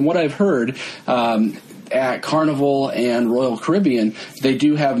that. But from what I've heard, at Carnival and Royal Caribbean, they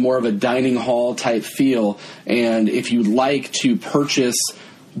do have more of a dining hall type feel. And if you'd like to purchase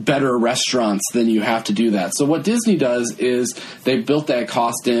better restaurants, then you have to do that. So what Disney does is they've built that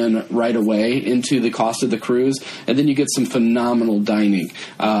cost in right away into the cost of the cruise, and then you get some phenomenal dining.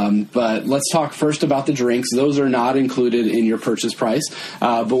 But let's talk first about the drinks. Those are not included in your purchase price.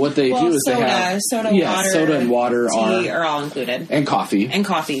 But what they do is they have soda and water tea are all included, and coffee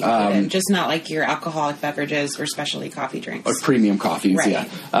included, just not like your alcoholic beverages or specialty coffee drinks or premium coffees. Right.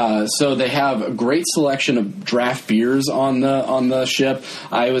 Yeah. So they have a great selection of draft beers on the ship.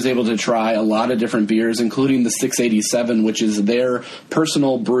 I was able to try a lot of different beers, including the 687, which is their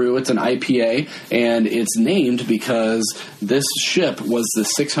personal brew. It's an IPA, and it's named because this ship was the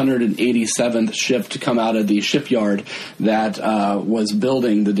 687th ship to come out of the shipyard that was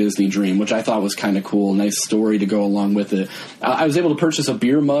building the Disney Dream, which I thought was kind of cool. Nice story to go along with it. I was able to purchase a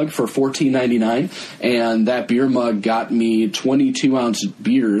beer mug for $14.99, and that beer mug got me 22-ounce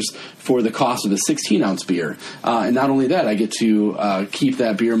beers for the cost of a 16-ounce beer. And not only that, I get to keep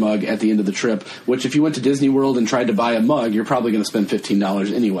that beer mug at the end of the trip, which if you went to Disney World and tried to buy a mug, you're probably going to spend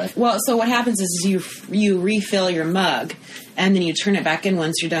 $15 anyway. Well, so what happens is you refill your mug, and then you turn it back in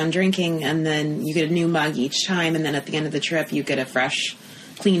once you're done drinking, and then you get a new mug each time, and then at the end of the trip, you get a fresh,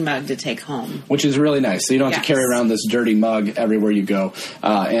 clean mug to take home, which is really nice. So you don't have to carry around this dirty mug everywhere you go,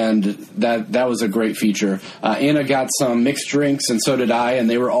 and that was a great feature. Anna got some mixed drinks, and so did I, and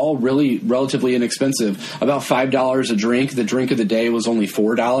they were all really relatively inexpensive, about $5 a drink. The drink of the day was only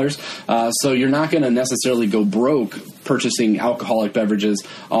 $4, so you're not going to necessarily go broke purchasing alcoholic beverages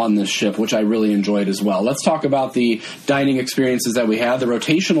on this ship, which I really enjoyed as well. Let's talk about the dining experiences that we have. The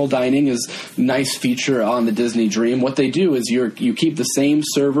rotational dining is a nice feature on the Disney Dream. What they do is you keep the same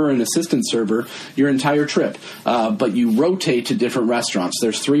server and assistant server your entire trip, but you rotate to different restaurants.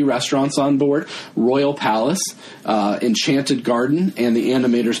 There's 3 restaurants on board: Royal Palace, Enchanted Garden, and the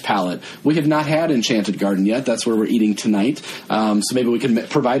Animator's Palette. We have not had Enchanted Garden yet. That's where we're eating tonight, so maybe we can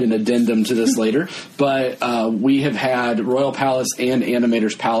provide an addendum to this later. But we have had Royal Palace and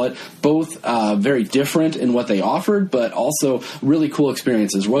Animator's Palette, both very different in what they offered, but also really cool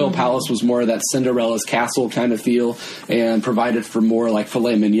experiences. Royal Palace was more of that Cinderella's castle kind of feel, and provided for more like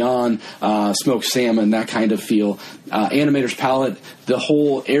filet mignon, smoked salmon, that kind of feel. Animator's Palette, the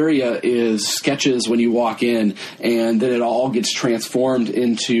whole area is sketches when you walk in, and then it all gets transformed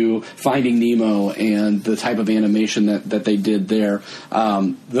into Finding Nemo and the type of animation that they did there.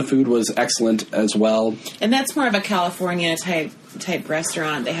 The food was excellent as well. And that's more of a California type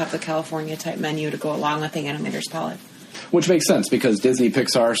restaurant. They have the California type menu to go along with the Animator's Palette. Which makes sense because Disney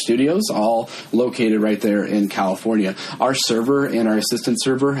Pixar Studios, all located right there in California. Our server and our assistant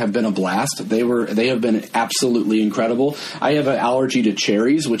server have been a blast. They have been absolutely incredible. I have an allergy to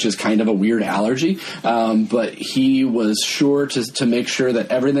cherries, which is kind of a weird allergy, but he was sure to make sure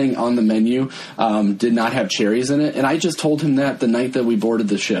that everything on the menu did not have cherries in it. And I just told him that the night that we boarded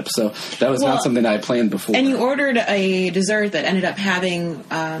the ship. So that was not something that I planned before. And you ordered a dessert that ended up having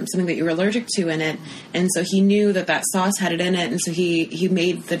something that you were allergic to in it, and so he knew that sauce had it in it, and so he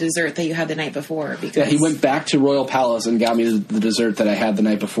made the dessert that you had the night before. Because he went back to Royal Palace and got me the dessert that I had the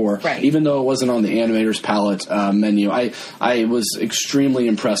night before, right. Even though it wasn't on the Animator's Palette menu. I was extremely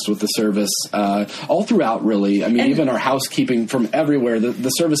impressed with the service all throughout, really. I mean, even our housekeeping from everywhere, the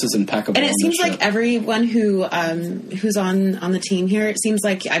service is impeccable. And it seems like everyone who's on the team here, it seems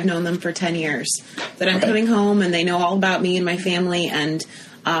like I've known them for 10 years, that I'm coming home and they know all about me and my family, and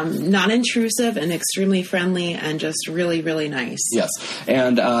non-intrusive and extremely friendly and just really, really nice. Yes.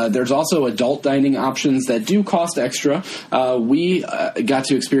 And there's also adult dining options that do cost extra. We got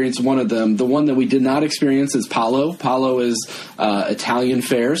to experience one of them. The one that we did not experience is Palo. Palo is Italian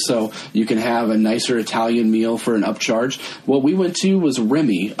fare, so you can have a nicer Italian meal for an upcharge. What we went to was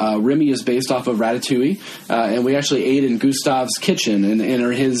Remy. Remy is based off of Ratatouille, and we actually ate in Gustave's kitchen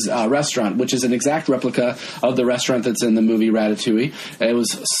in his restaurant, which is an exact replica of the restaurant that's in the movie Ratatouille. It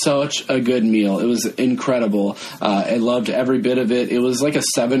was such a good meal. It was incredible. I loved every bit of it. It was like a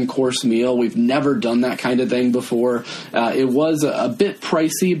 7-course meal. We've never done that kind of thing before. It was a bit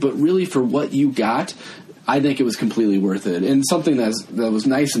pricey, but really for what you got, I think it was completely worth it. And something that was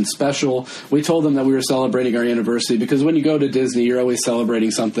nice and special. We told them that we were celebrating our anniversary because when you go to Disney, you're always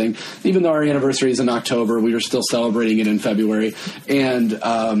celebrating something. Even though our anniversary is in October, we were still celebrating it in February. And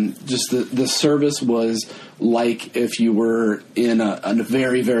just the service was like if you were in a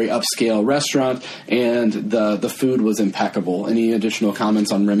very, very upscale restaurant, and the food was impeccable. Any additional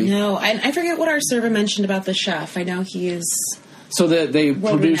comments on Remy? No, I forget what our server mentioned about the chef. I know he is... So they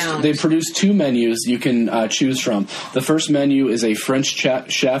produced 2 menus you can choose from. The first menu is a French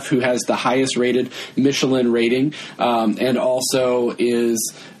chef who has the highest rated Michelin rating, and also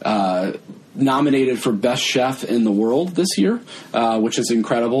is nominated for Best Chef in the world this year, which is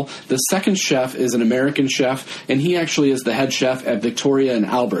incredible. The second chef is an American chef, and he actually is the head chef at Victoria and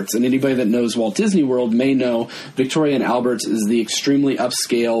Albert's. And anybody that knows Walt Disney World may know Victoria and Albert's is the extremely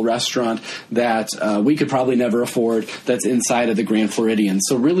upscale restaurant that we could probably never afford that's inside of the Grand Floridian.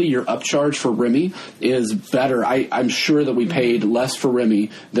 So really your upcharge for Remy is better. I'm sure that we paid less for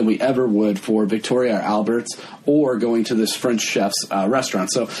Remy than we ever would for Victoria or Albert's or going to this French chef's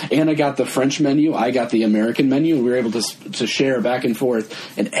restaurant. So Anna got the French menu, I got the American menu, and we were able to share back and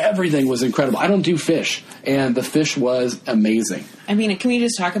forth, and everything was incredible. I don't do fish, and the fish was amazing. I mean, can we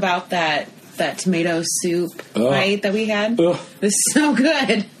just talk about that tomato soup, right, that we had? It was so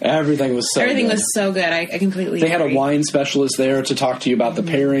good. Everything was so good. Was so good. I completely They agree. had a wine specialist there to talk to you about the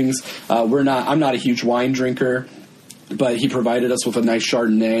pairings. I'm not a huge wine drinker, but he provided us with a nice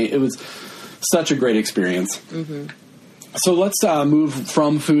Chardonnay. It was such a great experience. Mm-hmm. So let's move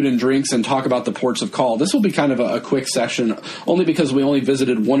from food and drinks and talk about the ports of call. This will be kind of a quick section, only because we only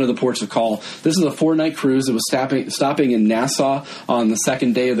visited one of the ports of call. This is a 4-night cruise. It was stopping in Nassau on the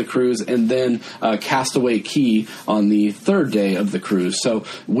second day of the cruise, and then Castaway Cay on the third day of the cruise. So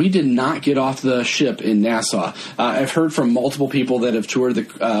we did not get off the ship in Nassau. I've heard from multiple people that have toured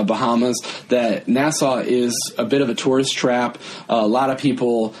the Bahamas that Nassau is a bit of a tourist trap. A lot of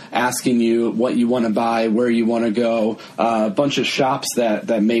people asking you what you want to buy, where you want to go. A bunch of shops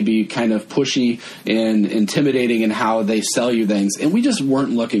that may be kind of pushy and intimidating in how they sell you things. And we just weren't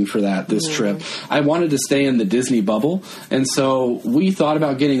looking for that this trip. I wanted to stay in the Disney bubble. And so we thought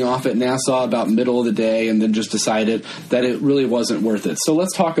about getting off at Nassau about middle of the day and then just decided that it really wasn't worth it. So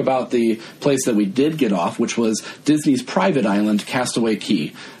let's talk about the place that we did get off, which was Disney's private island, Castaway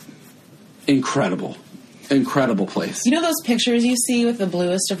Cay. Incredible place. You know those pictures you see with the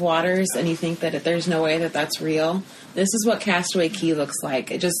bluest of waters and you think that there's no way that that's real? This is what Castaway Cay looks like.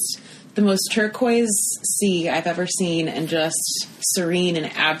 It just, the most turquoise sea I've ever seen, and just serene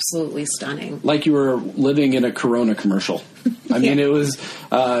and absolutely stunning. Like you were living in a Corona commercial. I mean, it was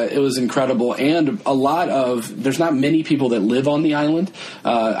incredible. And there's not many people that live on the island.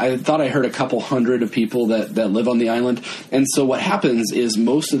 I thought I heard a couple hundred of people that live on the island. And so what happens is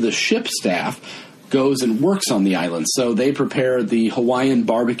most of the ship staff goes and works on the island. So they prepare the Hawaiian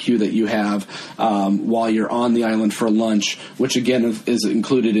barbecue that you have while you're on the island for lunch, which again is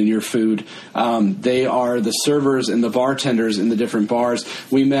included in your food. They are the servers and the bartenders in the different bars.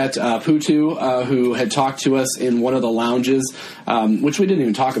 We met Putu, who had talked to us in one of the lounges, which we didn't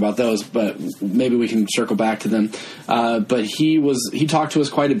even talk about those, but maybe we can circle back to them. But he talked to us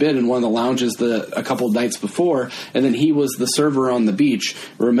quite a bit in one of the lounges a couple of nights before, and then he was the server on the beach.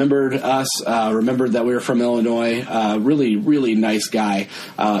 Remembered us, remembered that we were from Illinois. Really, really nice guy.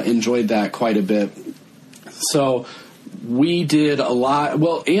 Enjoyed that quite a bit. So we did a lot.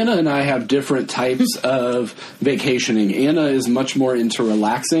 Well, Anna and I have different types of vacationing. Anna is much more into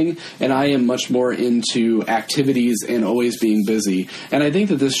relaxing, and I am much more into activities and always being busy. And I think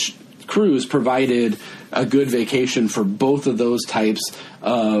that this cruise provided a good vacation for both of those types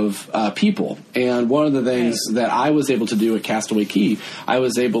of people. And one of the things that I was able to do at Castaway Cay, I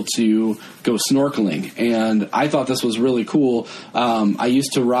was able to go snorkeling. And I thought this was really cool. I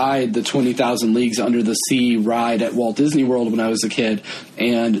used to ride the 20,000 Leagues Under the Sea ride at Walt Disney World when I was a kid.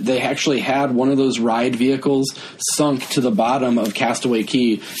 And they actually had one of those ride vehicles sunk to the bottom of Castaway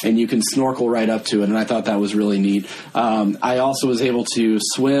Cay, and you can snorkel right up to it. And I thought that was really neat. I also was able to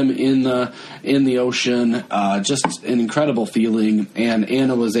swim in the ocean. Just an incredible feeling, and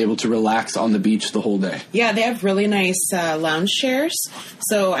Anna was able to relax on the beach the whole day. Yeah, they have really nice lounge chairs,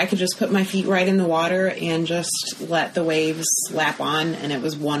 so I could just put my feet right in the water and just let the waves lap on, and it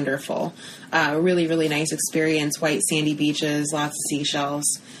was wonderful. Really, really nice experience. White sandy beaches, lots of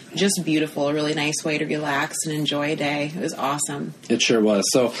seashells. Just beautiful. A really nice way to relax and enjoy a day. It was awesome. It sure was.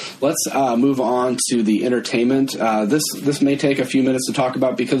 So let's move on to the entertainment. This may take a few minutes to talk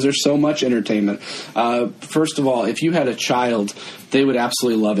about because there's so much entertainment. First of all, if you had a child, they would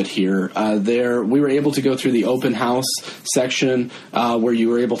absolutely love it here. We were able to go through the open house section where you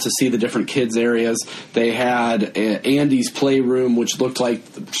were able to see the different kids areas. They had Andy's Playroom, which looked like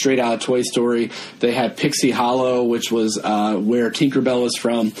straight out of Toy Story. They had Pixie Hollow, which was where Tinkerbell was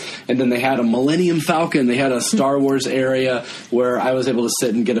from. And then they had a Millennium Falcon. They had a Star Wars area where I was able to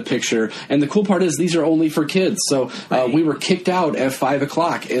sit and get a picture. And the cool part is these are only for kids. So we were kicked out at 5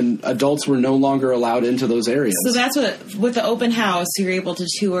 o'clock, and adults were no longer allowed into those areas. So that's what, with the open house, you're able to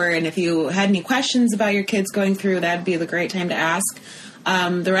tour. And if you had any questions about your kids going through, that'd be the great time to ask.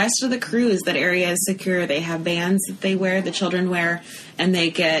 The rest of the cruise, that area is secure. They have bands that they wear, the children wear, and they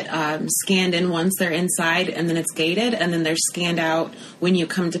get scanned in once they're inside, and then it's gated, and then they're scanned out when you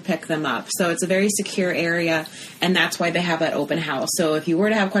come to pick them up. So it's a very secure area, and that's why they have that open house. So if you were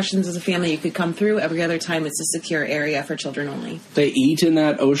to have questions as a family, you could come through. Every other time, it's a secure area for children only. They eat in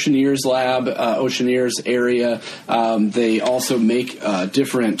that Oceaneers lab, Oceaneers area. They also make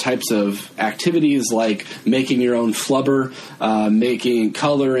different types of activities like making your own flubber, making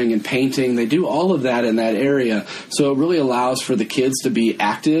coloring and painting. They do all of that in that area. So it really allows for the kids to be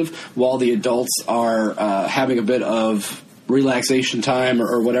active while the adults are having a bit of relaxation time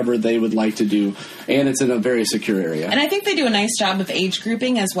or whatever they would like to do. And it's in a very secure area. And I think they do a nice job of age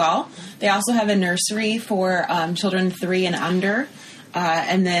grouping as well. They also have a nursery for children 3 and under.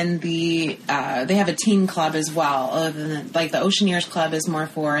 And then they have a teen club as well. Other than like the Oceaneers Club is more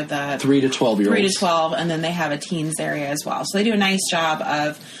for the 3 to 12-year-olds. 3 to 12, and then they have a teens area as well. So they do a nice job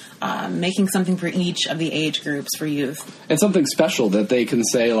of making something for each of the age groups for youth. And something special that they can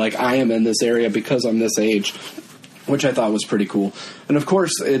say, like, I am in this area because I'm this age, which I thought was pretty cool. And of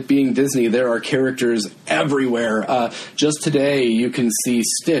course, it being Disney, there are characters everywhere. Just today, you can see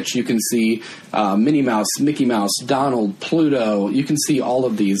Stitch, you can see Minnie Mouse, Mickey Mouse, Donald, Pluto. You can see all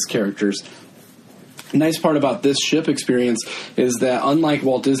of these characters. Nice part about this ship experience is that unlike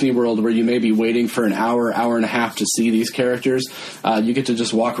Walt Disney World, where you may be waiting for an hour and a half to see these characters, you get to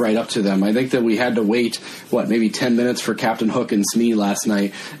just walk right up to them. I think that we had to wait, maybe 10 minutes for Captain Hook and Smee last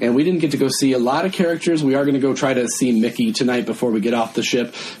night, and we didn't get to go see a lot of characters. We are going to go try to see Mickey tonight before we get off the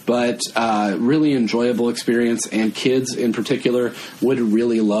ship, but really enjoyable experience, and kids in particular would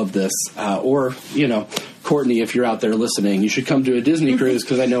really love this. Courtney, if you're out there listening, you should come to a Disney cruise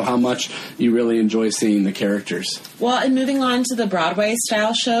because I know how much you really enjoy seeing the characters. Well, and moving on to the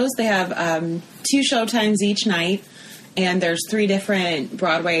Broadway-style shows, they have 2 show times each night, and there's 3 different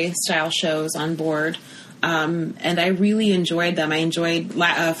Broadway-style shows on board. And I really enjoyed them. I enjoyed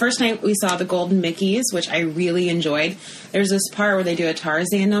first night we saw the Golden Mickeys, which I really enjoyed. There's this part where they do a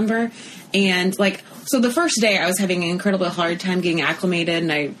Tarzan number, and so the first day I was having an incredibly hard time getting acclimated,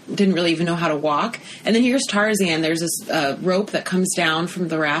 and I didn't really even know how to walk. And then here's Tarzan. There's this rope that comes down from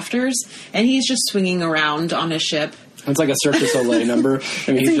the rafters, and he's just swinging around on a ship. It's like a Cirque du Soleil number.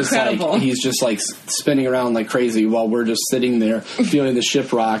 I mean, he's just spinning around like crazy while we're just sitting there feeling the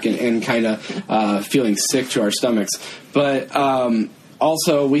ship rock and kind of feeling sick to our stomachs. But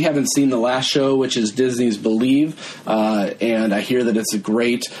also, we haven't seen the last show, which is Disney's Believe, and I hear that it's a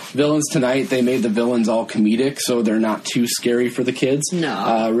great Villains tonight. They made the villains all comedic, so they're not too scary for the kids.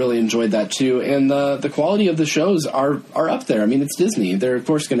 No. Really enjoyed that, too. And the quality of the shows are up there. I mean, it's Disney. They're, of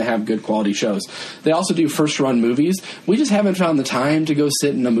course, going to have good quality shows. They also do first-run movies. We just haven't found the time to go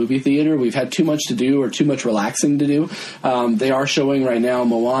sit in a movie theater. We've had too much to do or too much relaxing to do. They are showing right now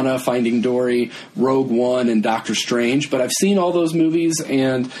Moana, Finding Dory, Rogue One, and Doctor Strange, but I've seen all those movies,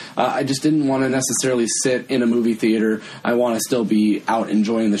 and I just didn't want to necessarily sit in a movie theater. I want to still be out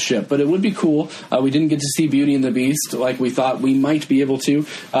enjoying the ship, but it would be cool. We didn't get to see Beauty and the Beast like we thought we might be able to.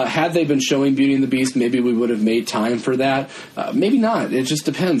 Had they been showing Beauty and the Beast, maybe we would have made time for that. Maybe not. It just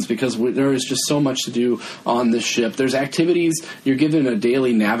depends, because there is just so much to do on this ship. There's activities. You're given a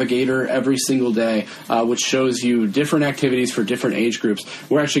daily navigator every single day, which shows you different activities for different age groups.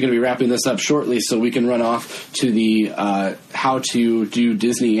 We're actually going to be wrapping this up shortly so we can run off to the how to do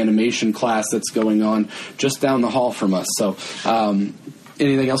Disney animation class that's going on just down the hall from us. So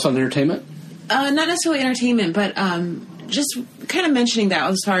anything else on entertainment? Not necessarily entertainment, but just kind of mentioning that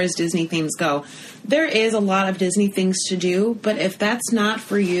as far as Disney themes go. There is a lot of Disney things to do, but if that's not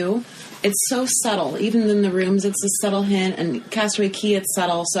for you, it's so subtle. Even in the rooms, it's a subtle hint, and Castaway Cay, it's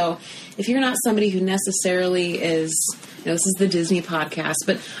subtle. So if you're not somebody who necessarily is, this is the Disney podcast,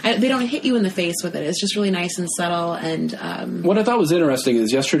 but they don't hit you in the face with it. It's just really nice and subtle. And what I thought was interesting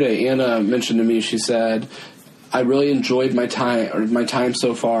is yesterday Anna mentioned to me, she said, I really enjoyed my time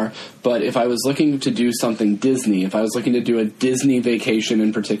so far, but if I was looking to do something Disney, if I was looking to do a Disney vacation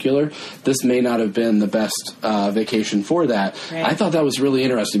in particular, this may not have been the best vacation for that. Right. I thought that was really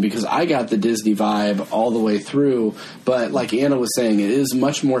interesting because I got the Disney vibe all the way through, but like Anna was saying, it is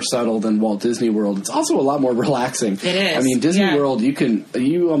much more subtle than Walt Disney World. It's also a lot more relaxing. It is. I mean, Disney World,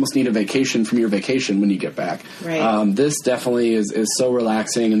 you almost need a vacation from your vacation when you get back. Right. This definitely is so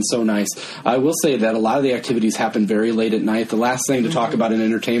relaxing and so nice. I will say that a lot of the activities happen very late at night. The last thing to talk about in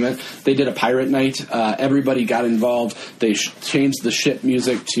entertainment, They did a pirate night. Everybody got involved. They changed the ship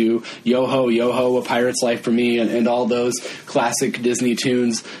music to Yo-Ho, Yo-Ho, A Pirate's Life for Me, and all those classic Disney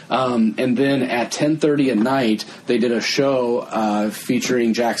tunes. And then at 10:30 at night, they did a show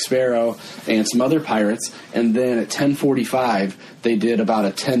featuring Jack Sparrow and some other pirates. And then at 10:45, they did about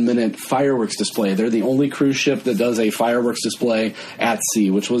a 10-minute fireworks display. They're the only cruise ship that does a fireworks display at sea,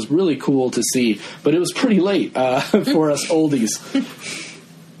 which was really cool to see. But it was pretty late for us oldies.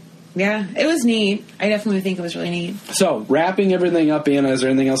 Yeah, it was neat. I definitely think it was really neat. So, wrapping everything up, Anna, is there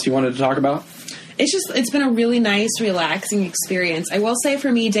anything else you wanted to talk about? It's been a really nice, relaxing experience. I will say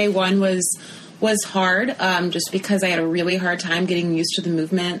for me, day one was hard, just because I had a really hard time getting used to the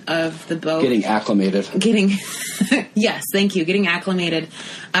movement of the boat. Getting acclimated. Yes, thank you. Getting acclimated.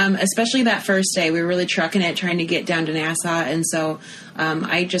 Especially that first day. We were really trucking it, trying to get down to Nassau. And so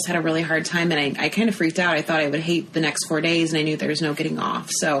I just had a really hard time, and I kind of freaked out. I thought I would hate the next 4 days, and I knew there was no getting off.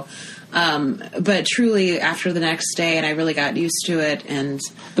 So, but truly, after the next day, and I really got used to it. And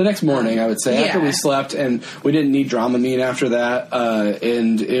the next morning, I would say, after we slept, and we didn't need Dramamine after that.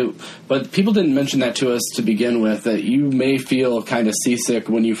 But people didn't mention that to us to begin with, that you may feel kind of seasick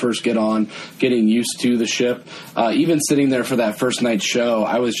when you first get on, getting used to the ship. Even sitting there for that first night show,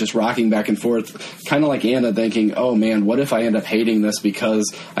 I was just rocking back and forth, kind of like Anna, thinking, oh man, what if I end up hating this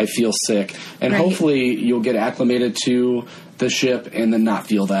because I feel sick? And hopefully you'll get acclimated to the ship and then not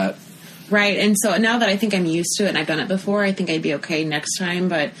feel that. Right, and so now that I think I'm used to it and I've done it before, I think I'd be okay next time.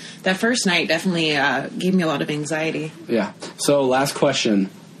 But that first night definitely gave me a lot of anxiety. Yeah. So last question,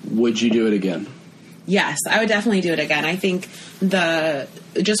 would you do it again? Yes, I would definitely do it again. I think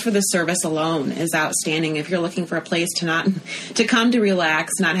just for the service alone is outstanding. If you're looking for a place to come to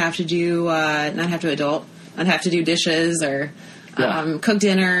relax, not have to do dishes or cook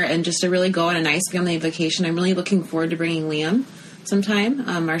dinner, and just to really go on a nice family vacation. I'm really looking forward to bringing Liam sometime,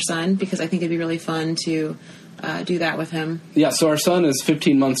 our son, because I think it'd be really fun to do that with him. Yeah, so our son is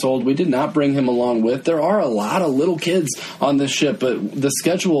 15 months old. We did not bring him along with. There are a lot of little kids on this ship, but the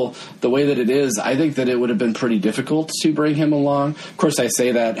schedule, the way that it is, I think that it would have been pretty difficult to bring him along. Of course, I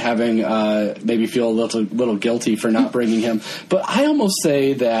say that having maybe feel a little guilty for not bringing him, but I almost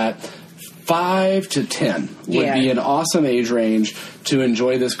say that 5 to 10 would be an awesome age range to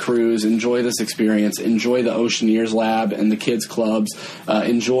enjoy this cruise, enjoy this experience, enjoy the Oceaneers Lab and the kids' clubs,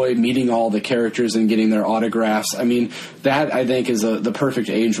 enjoy meeting all the characters and getting their autographs. I mean, that, I think, is the perfect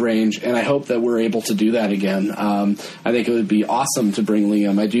age range, and I hope that we're able to do that again. I think it would be awesome to bring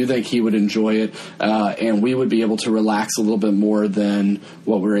Liam. I do think he would enjoy it, and we would be able to relax a little bit more than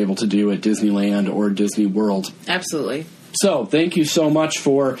what we're able to do at Disneyland or Disney World. Absolutely. So thank you so much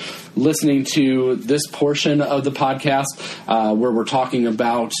for listening to this portion of the podcast where we're talking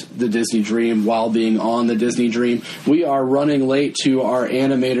about the Disney Dream while being on the Disney Dream. We are running late to our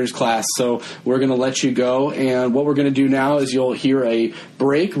animators class, so we're going to let you go. And what we're going to do now is you'll hear a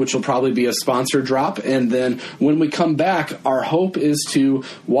break, which will probably be a sponsor drop. And then when we come back, our hope is to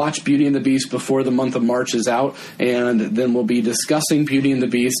watch Beauty and the Beast before the month of March is out. And then we'll be discussing Beauty and the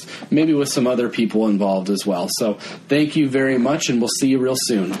Beast, maybe with some other people involved as well. So thank you very much, and we'll see you real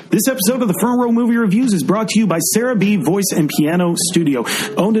soon. This episode of the Front Row Movie Reviews is brought to you by Sarah B. Voice and Piano Studio.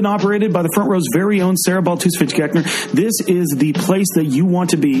 Owned and operated by the Front Row's very own Sarah Baltus-Fitch-Geckner, this is the place that you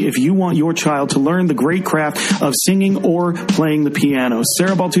want to be if you want your child to learn the great craft of singing or playing the piano.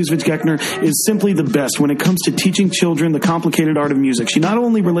 Sarah Baltus-Fitch-Geckner is simply the best when it comes to teaching children the complicated art of music. She not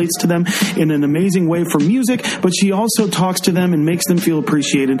only relates to them in an amazing way for music, but she also talks to them and makes them feel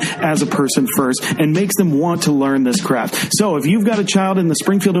appreciated as a person first and makes them want to learn this craft. So if you've got a child in the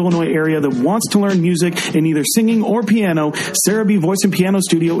Springfield, Illinois area that wants to learn music in either singing or piano, Sarah B. Voice and Piano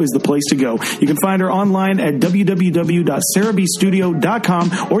Studio is the place to go. You can find her online at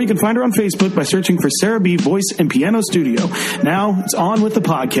www.sarahbstudio.com, or you can find her on Facebook by searching for Sarah B. Voice and Piano Studio. Now it's on with the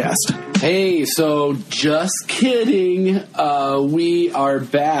podcast. Hey, so just kidding. We are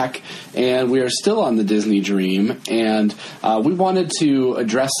back, and we are still on the Disney Dream, and we wanted to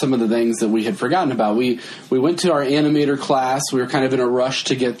address some of the things that we had forgotten about. We went to our animator class. We were kind of in a rush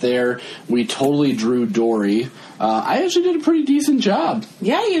to get there. We totally drew Dory. I actually did a pretty decent job.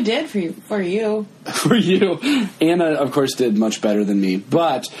 Yeah, you did for you. For you. Anna, of course, did much better than me.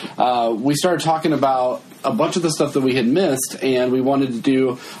 But we started talking about a bunch of the stuff that we had missed, and we wanted to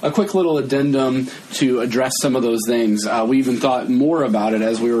do a quick little addendum to address some of those things. We even thought more about it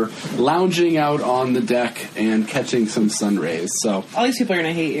as we were lounging out on the deck and catching some sun rays. So all these people are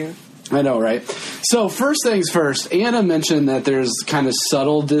going to hate you. I know, right? So first things first, Anna mentioned that there's kind of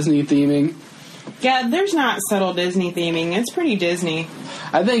subtle Disney theming. Yeah, there's not subtle Disney theming. It's pretty Disney.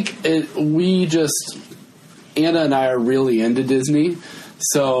 I think Anna and I are really into Disney.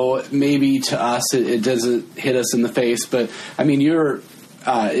 So maybe to us it doesn't hit us in the face, but I mean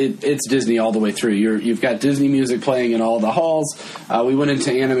it's Disney all the way through. You've got Disney music playing in all the halls. We went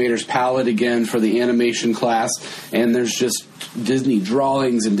into Animator's Palette again for the animation class, and there's just Disney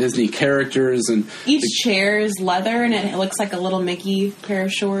drawings and Disney characters, and each chair is leather, and it looks like a little Mickey pair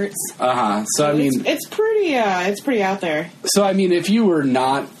of shorts. So I mean, it's pretty out there. So I mean, if you were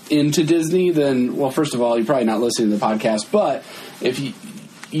not into Disney, then well, first of all, you're probably not listening to the podcast. But if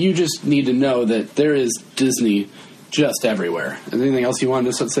you just need to know that there is Disney just everywhere. Anything else you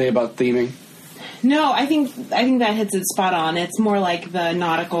wanted to say about theming? No, I think that hits it spot on. It's more like the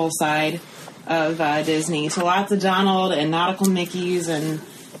nautical side of Disney. So lots of Donald and nautical Mickeys, and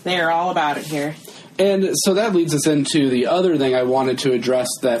they're all about it here. And so that leads us into the other thing I wanted to address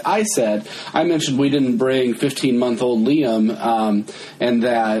that I said. I mentioned we didn't bring 15-month-old Liam, and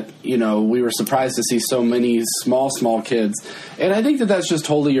that, you know, we were surprised to see so many small kids. And I think that that's just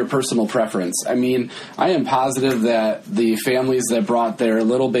totally your personal preference. I mean, I am positive that the families that brought their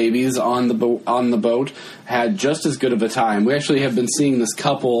little babies on the boat had just as good of a time. We actually have been seeing this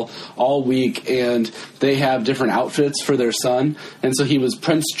couple all week, and they have different outfits for their son. And so he was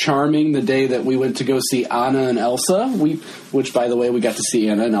Prince Charming the day that we went to go see Anna and Elsa, which, by the way, we got to see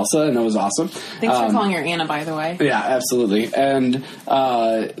Anna and Elsa, and it was awesome. Thanks for calling her Anna, by the way. Yeah, absolutely. And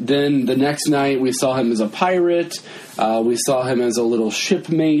then the next night we saw him as a pirate. We saw him as a little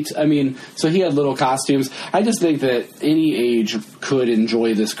shipmate. I mean, so he had little costumes. I just think that any age could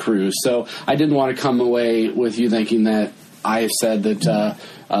enjoy this cruise. So I didn't want to come away with you thinking that I said that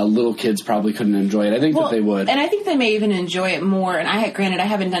little kids probably couldn't enjoy it. I think that they would. And I think they may even enjoy it more. And granted, I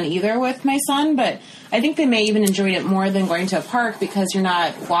haven't done either with my son, but I think they may even enjoy it more than going to a park because you're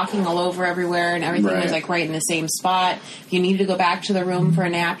not walking all over everywhere and everything is like right in the same spot. If you need to go back to the room for a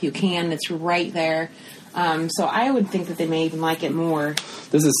nap, you can. It's right there. So I would think that they may even like it more.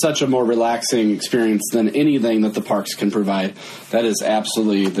 This is such a more relaxing experience than anything that the parks can provide. That is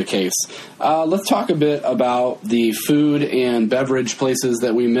absolutely the case. Let's talk a bit about the food and beverage places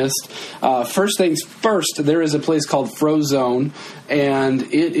that we missed. First things first, there is a place called Frozone, and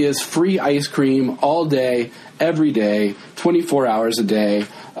it is free ice cream all day, every day, 24 hours a day.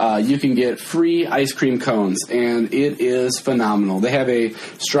 You can get free ice cream cones, and it is phenomenal. They have a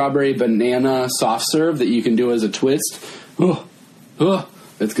strawberry banana soft serve that you can do as a twist.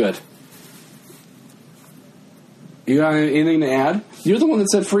 It's good. You got anything to add? You're the one that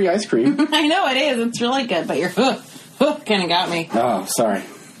said free ice cream. I know it is. It's really good, but your kind of got me. Oh, sorry.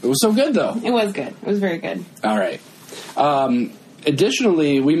 It was so good, though. It was good. It was very good. All right.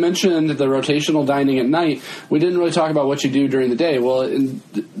 Additionally, we mentioned the rotational dining at night. We didn't really talk about what you do during the day. Well,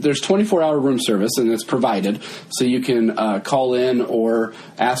 there's 24-hour room service, and it's provided. So you can call in or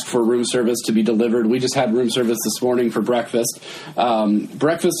ask for room service to be delivered. We just had room service this morning for breakfast.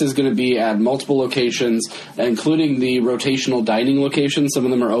 Breakfast is going to be at multiple locations, including the rotational dining locations. Some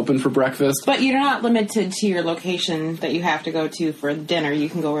of them are open for breakfast. But you're not limited to your location that you have to go to for dinner. You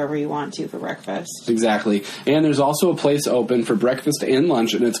can go wherever you want to for breakfast. Exactly. And there's also a place open for breakfast and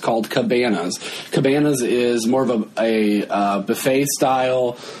lunch, and it's called Cabanas. Cabanas is more of a buffet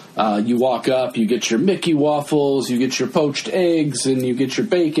style. You walk up, you get your Mickey waffles, you get your poached eggs, and you get your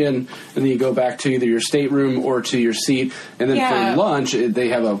bacon, and then you go back to either your stateroom or to your seat. And then for lunch, they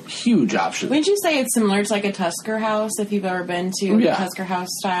have a huge option. Wouldn't you say it's similar to like a Tusker House, if you've ever been to the Tusker House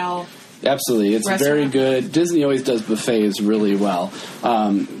style? Absolutely. It's very good. Disney always does buffets really well.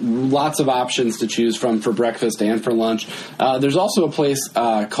 Lots of options to choose from for breakfast and for lunch. There's also a place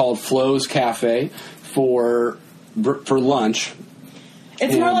called Flo's Cafe for lunch.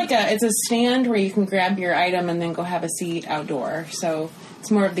 It's more like it's a stand where you can grab your item and then go have a seat outdoor. So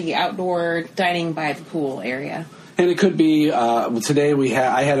it's more of the outdoor dining by the pool area. And it could be, today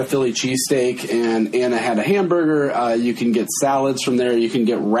I had a Philly cheesesteak and Anna had a hamburger. You can get salads from there. You can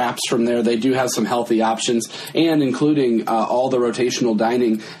get wraps from there. They do have some healthy options, and including all the rotational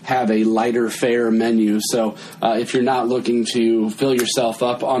dining have a lighter fare menu. So if you're not looking to fill yourself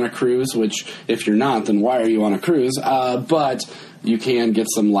up on a cruise, which if you're not, then why are you on a cruise? But you can get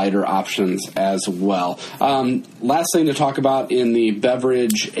some lighter options as well. Last thing to talk about in the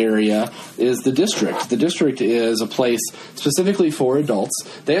beverage area is the District. The District is a place specifically for adults.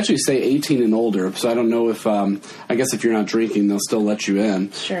 They actually say 18 and older, so I don't know if, I guess if you're not drinking, they'll still let you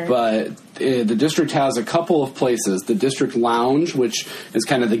in. Sure. But the district has a couple of places. The district lounge, which is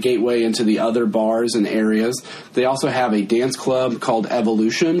kind of the gateway into the other bars and areas. They also have a dance club called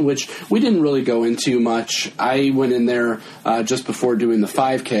Evolution, which we didn't really go into much. I went in there just before doing the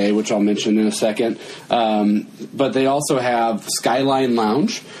 5K, which I'll mention in a second. But they also have Skyline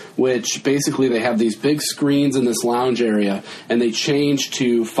Lounge, which basically they have these big screens in this lounge area, and they change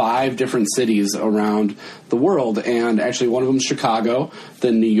to 5 different cities around the world. And actually one of them is Chicago,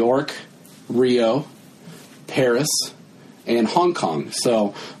 then New York, Rio, Paris, and Hong Kong.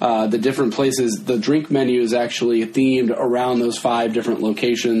 So the different places, the drink menu is actually themed around those 5 different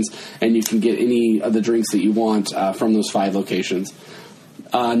locations, and you can get any of the drinks that you want from those 5 locations.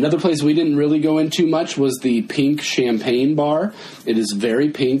 Another place we didn't really go into much was the Pink Champagne Bar. It is very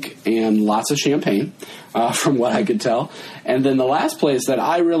pink and lots of champagne, from what I could tell. And then the last place that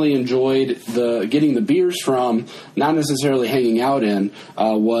I really enjoyed getting the beers from, not necessarily hanging out in,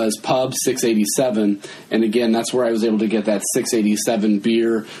 was Pub 687. And again, that's where I was able to get that 687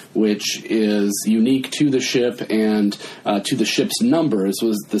 beer, which is unique to the ship and to the ship's number. This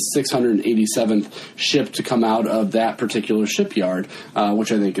was the 687th ship to come out of that particular shipyard,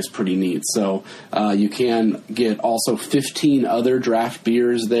 which I think is pretty neat. So you can get also 15 other draft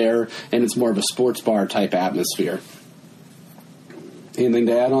beers there, and it's more of a sports bar type atmosphere. Anything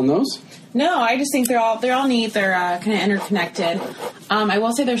to add on those? No, I just think they're all neat. They're kind of interconnected. I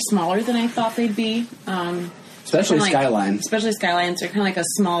will say they're smaller than I thought they'd be. Especially Skyline. Especially Skylines. They're kind of like a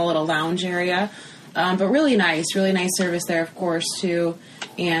small little lounge area. But really nice service there, of course, too.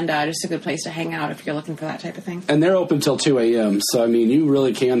 And just a good place to hang out if you're looking for that type of thing. And they're open till 2 a.m., so, I mean, you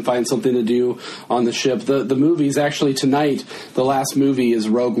really can find something to do on the ship. The movie's actually tonight, the last movie is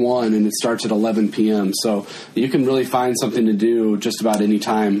Rogue One, and it starts at 11 p.m., so you can really find something to do just about any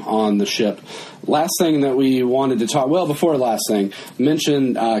time on the ship. Last thing that we wanted to talk, well, before last thing,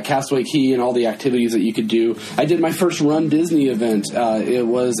 mention Castaway Cay and all the activities that you could do. I did my first Run Disney event. It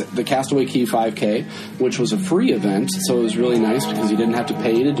was the Castaway Cay 5K, which was a free event, so it was really nice because you didn't have to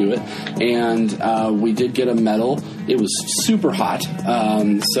pay to do it. And we did get a medal. It was super hot,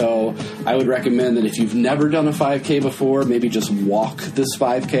 so I would recommend that if you've never done a 5K before, maybe just walk this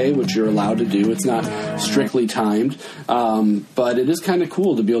 5K, which you're allowed to do. It's not strictly timed, but it is kind of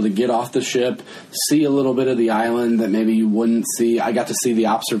cool to be able to get off the ship, see a little bit of the island that maybe you wouldn't see. I got to see the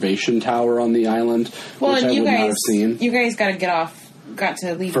observation tower on the island, which I would not have seen. You guys got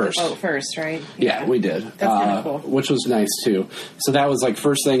to leave the boat first, right? Yeah, we did. That's kind of cool. Which was nice, too. So that was like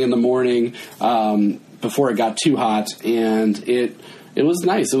first thing in the morning before it got too hot, and it was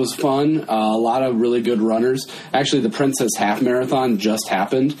nice. It was fun. A lot of really good runners. Actually, the Princess Half Marathon just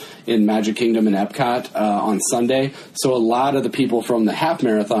happened in Magic Kingdom and Epcot on Sunday. So a lot of the people from the Half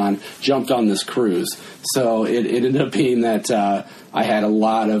Marathon jumped on this cruise. So it ended up being that I had a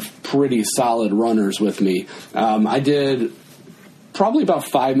lot of pretty solid runners with me. I did probably about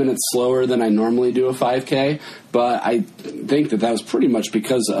 5 minutes slower than I normally do a 5K, but I think that was pretty much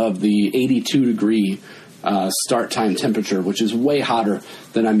because of the 82-degree start time temperature, which is way hotter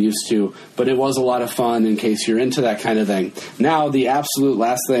than I'm used to, but it was a lot of fun in case you're into that kind of thing. Now, the absolute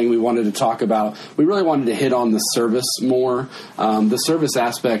last thing we wanted to talk about, we really wanted to hit on the service more. The service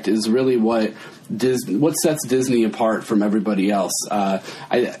aspect is really what sets Disney apart from everybody else.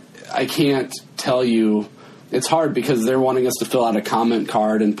 I can't tell you. It's hard because they're wanting us to fill out a comment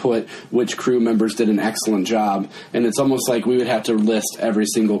card and put which crew members did an excellent job. And it's almost like we would have to list every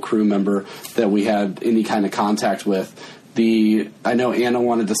single crew member that we had any kind of contact with. I know Anna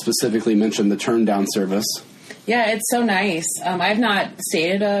wanted to specifically mention the turn down service. Yeah, it's so nice. I've not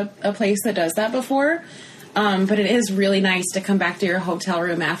stayed at a place that does that before, but it is really nice to come back to your hotel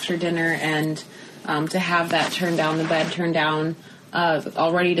room after dinner and to have that the bed turned down,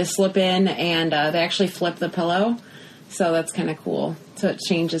 all ready to slip in, and they actually flip the pillow, so that's kind of cool. So it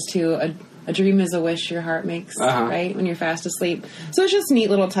changes to a dream is a wish your heart makes, right, when you're fast asleep. So it's just neat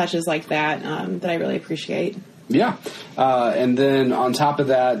little touches like that that I really appreciate. Yeah, and then on top of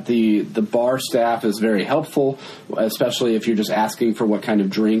that, the bar staff is very helpful, especially if you're just asking for what kind of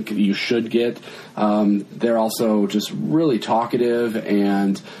drink you should get. They're also just really talkative,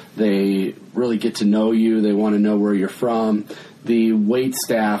 and they really get to know you. They want to know where you're from. The wait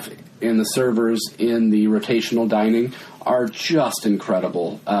staff and the servers in the rotational dining are just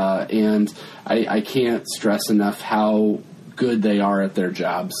incredible, and I can't stress enough how good they are at their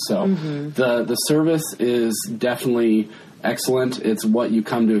jobs. So the service is definitely excellent. It's what you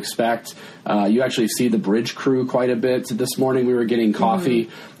come to expect. You actually see the bridge crew quite a bit. This morning we were getting coffee,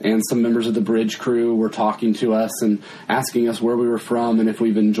 and some members of the bridge crew were talking to us and asking us where we were from and if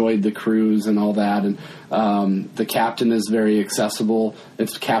we've enjoyed the cruise and all that. And the captain is very accessible.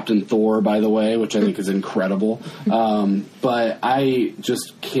 It's Captain Thor, by the way, which I think is incredible. But I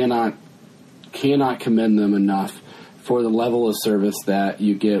just cannot commend them enough for the level of service that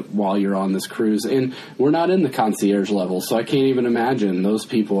you get while you're on this cruise. And we're not in the concierge level, so I can't even imagine those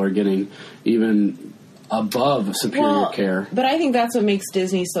people are getting even above superior care. But I think that's what makes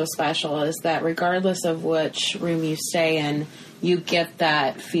Disney so special, is that regardless of which room you stay in, you get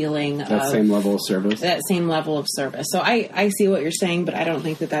that feeling that same level of service. That same level of service. So I see what you're saying, but I don't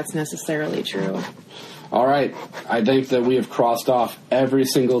think that that's necessarily true. All right. I think that we have crossed off every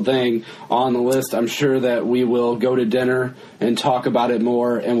single thing on the list. I'm sure that we will go to dinner and talk about it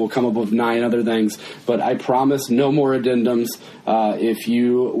more, and we'll come up with 9 other things. But I promise no more addendums. If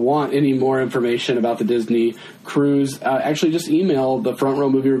you want any more information about the Disney cruise, actually just email the Front Row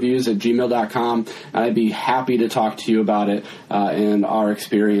Movie Reviews at gmail.com, and I'd be happy to talk to you about it and our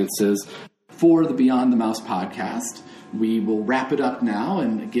experiences. For the Beyond the Mouse podcast, we will wrap it up now.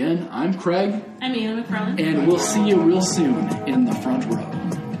 And again, I'm Craig. I'm Anna McFarland. And we'll see you real soon in the front row.